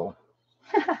tropical.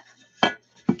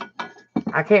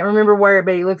 I can't remember where,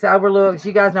 but he looks overlooks.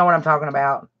 You guys know what I'm talking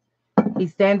about. He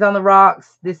stands on the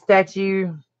rocks. This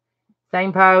statue,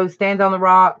 same pose, stands on the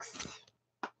rocks.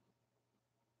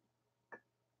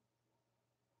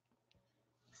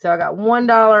 So I got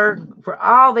 $1 for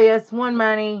all this, one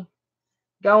money.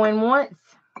 Going once.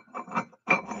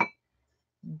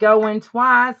 Going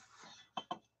twice.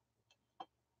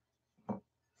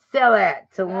 Sell that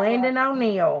to Landon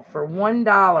O'Neill for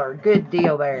 $1. Good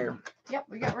deal there. Yep,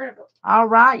 we got rid of it. All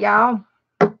right, y'all.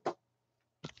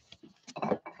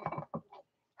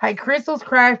 Hey, Crystal's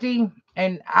crafty,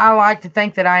 and I like to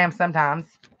think that I am sometimes.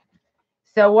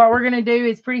 So what we're going to do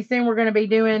is pretty soon we're going to be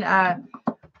doing a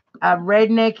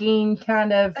rednecking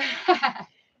kind of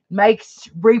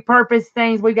repurpose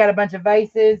things. We've got a bunch of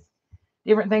vases,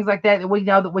 different things like that we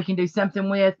know that we can do something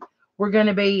with. We're going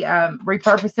to be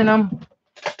repurposing them,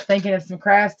 thinking of some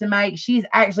crafts to make. She's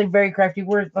actually very crafty.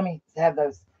 Let me have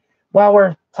those. While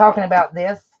we're talking about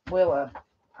this, I'm going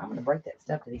to break that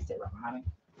stuff that he said right behind me.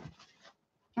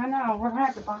 I know. We're going to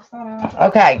have to box that out.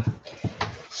 Okay.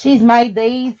 She's made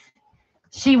these.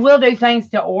 She will do things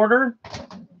to order.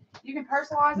 You can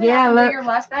personalize it. Yeah, look. look. Your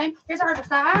last name. Here's our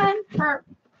design for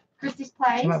Christy's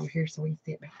place. Come over here so we can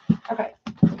see it. Okay.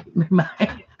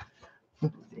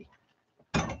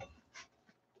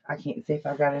 I can't see if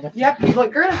I got it up. Yep, you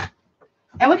look good.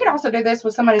 And we could also do this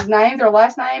with somebody's name, their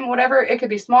last name, whatever. It could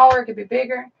be smaller, it could be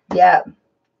bigger. Yeah.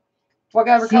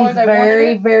 Whatever She's color they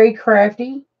very, want. very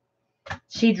crafty.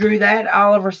 She drew that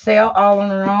all of herself, all on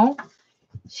her own.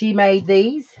 She made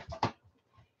these.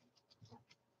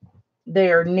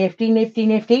 They're nifty, nifty,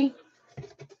 nifty.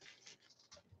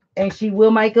 And she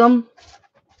will make them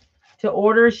to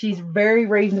order. She's very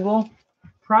reasonable.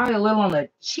 Probably a little on the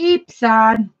cheap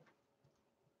side.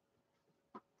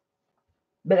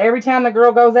 But every time the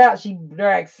girl goes out, she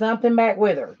drags something back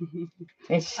with her.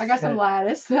 And I got some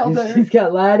lattice. They'll and do. she's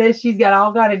got lattice. She's got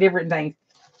all kind of different things.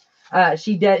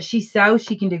 She sews.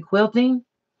 She can do quilting.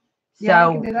 Yeah, I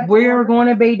So can do that we're tomorrow. going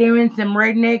to be doing some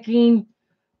rednecking,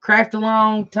 craft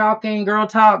along, talking, girl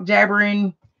talk,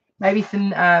 jabbering, maybe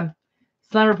some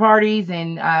slumber parties,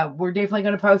 and we're definitely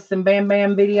going to post some Bam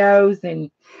Bam videos.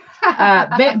 And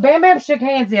Bam Bam shook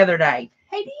hands the other day.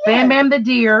 Hey, dear. Bam Bam the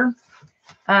deer.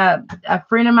 A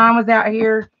friend of mine was out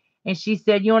here, and she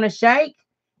said, "You want to shake?"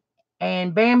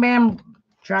 And Bam Bam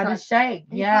tried to shake.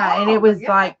 Yeah, and it was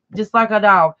like just like a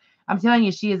dog. I'm telling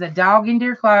you, she is a dog in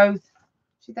deer clothes.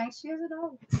 She thinks she is a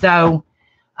dog. So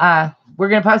we're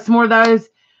gonna post some more of those.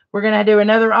 We're gonna do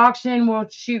another auction. We'll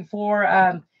shoot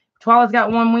for Twala's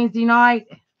got one Wednesday night.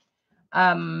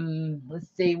 Let's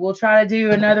see, we'll try to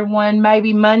do another one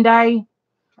maybe Monday.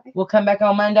 We'll come back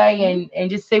on Monday and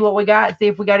just see what we got, see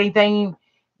if we got anything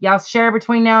y'all share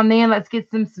between now and then. Let's get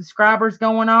some subscribers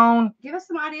going on. Give us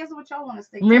some ideas of what y'all want to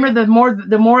see. Remember,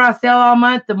 the more I sell all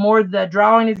month, the more the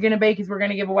drawing is going to be, because we're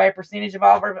going to give away a percentage of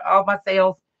all my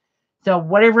sales. So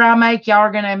whatever I make, y'all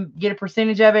are going to get a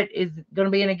percentage of it, is going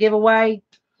to be in a giveaway.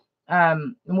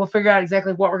 And we'll figure out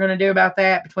exactly what we're going to do about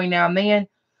that between now and then,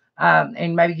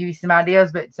 and maybe give you some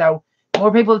ideas. But so the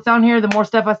more people that's on here, the more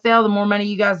stuff I sell, the more money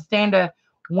you guys stand to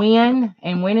win,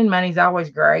 and winning money is always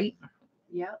great.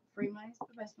 Yep, free money's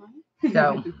the best money.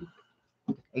 So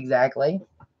exactly,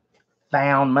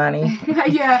 found money.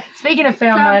 Yeah. Speaking of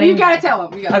found money, you gotta tell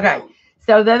them. Okay.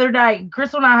 So the other day,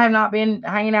 Crystal and I have not been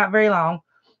hanging out very long,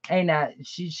 and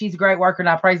she's a great worker, and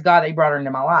I praise God that He brought her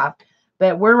into my life.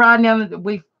 But we're riding down,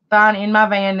 we find in my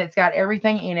van that's got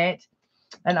everything in it,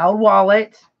 an old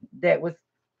wallet that was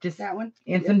just That one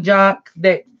in some junk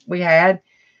that we had.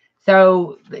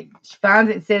 So she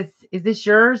finds it, says, "Is this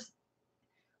yours?"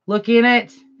 Look in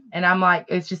it, and I'm like,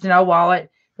 "It's just an old wallet.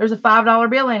 There's a $5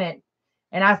 bill in it."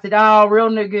 And I said, "Oh,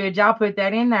 real no good. Y'all put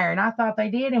that in there." And I thought they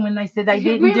did. And when they said they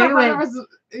didn't do it, was,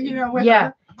 with yeah.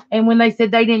 her. And when they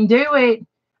said they didn't do it,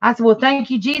 I said, "Well,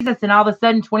 thank you, Jesus." And all of a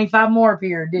sudden, 25 more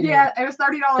appeared, didn't it? It was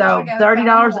 $30. So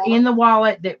 $30 in the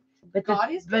wallet.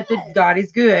 God is good. God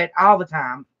is good all the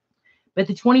time. But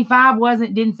the 25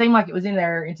 didn't seem like it was in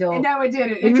there until. No, it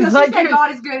didn't. It was Until like she said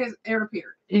God is good, it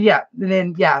appeared. Yeah. And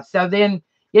then, yeah. So then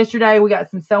yesterday we got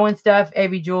some sewing stuff.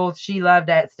 Evie Jules, she loved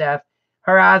that stuff.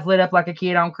 Her eyes lit up like a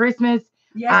kid on Christmas.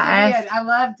 Yes, I did. I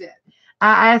loved it.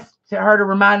 I asked her to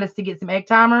remind us to get some egg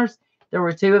timers. There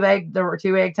were two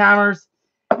egg timers.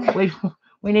 We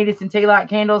needed some tea light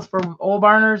candles for oil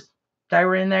burners. They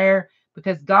were in there,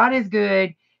 because God is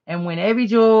good. And when Evie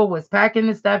Jewel was packing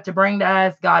the stuff to bring to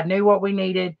us, God knew what we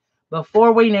needed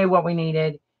before we knew what we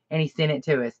needed, and He sent it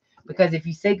to us. Because if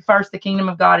you seek first the kingdom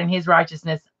of God and His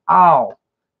righteousness, all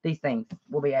these things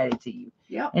will be added to you.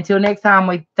 Yep. Until next time,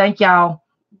 we thank y'all.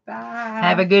 Bye.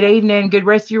 Have a good evening. Good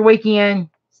rest of your weekend.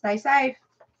 Stay safe.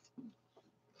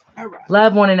 All right.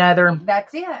 Love one another.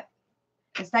 That's it.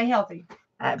 And stay healthy.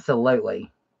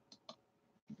 Absolutely.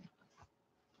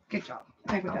 Good job.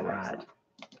 I think we done All that. right.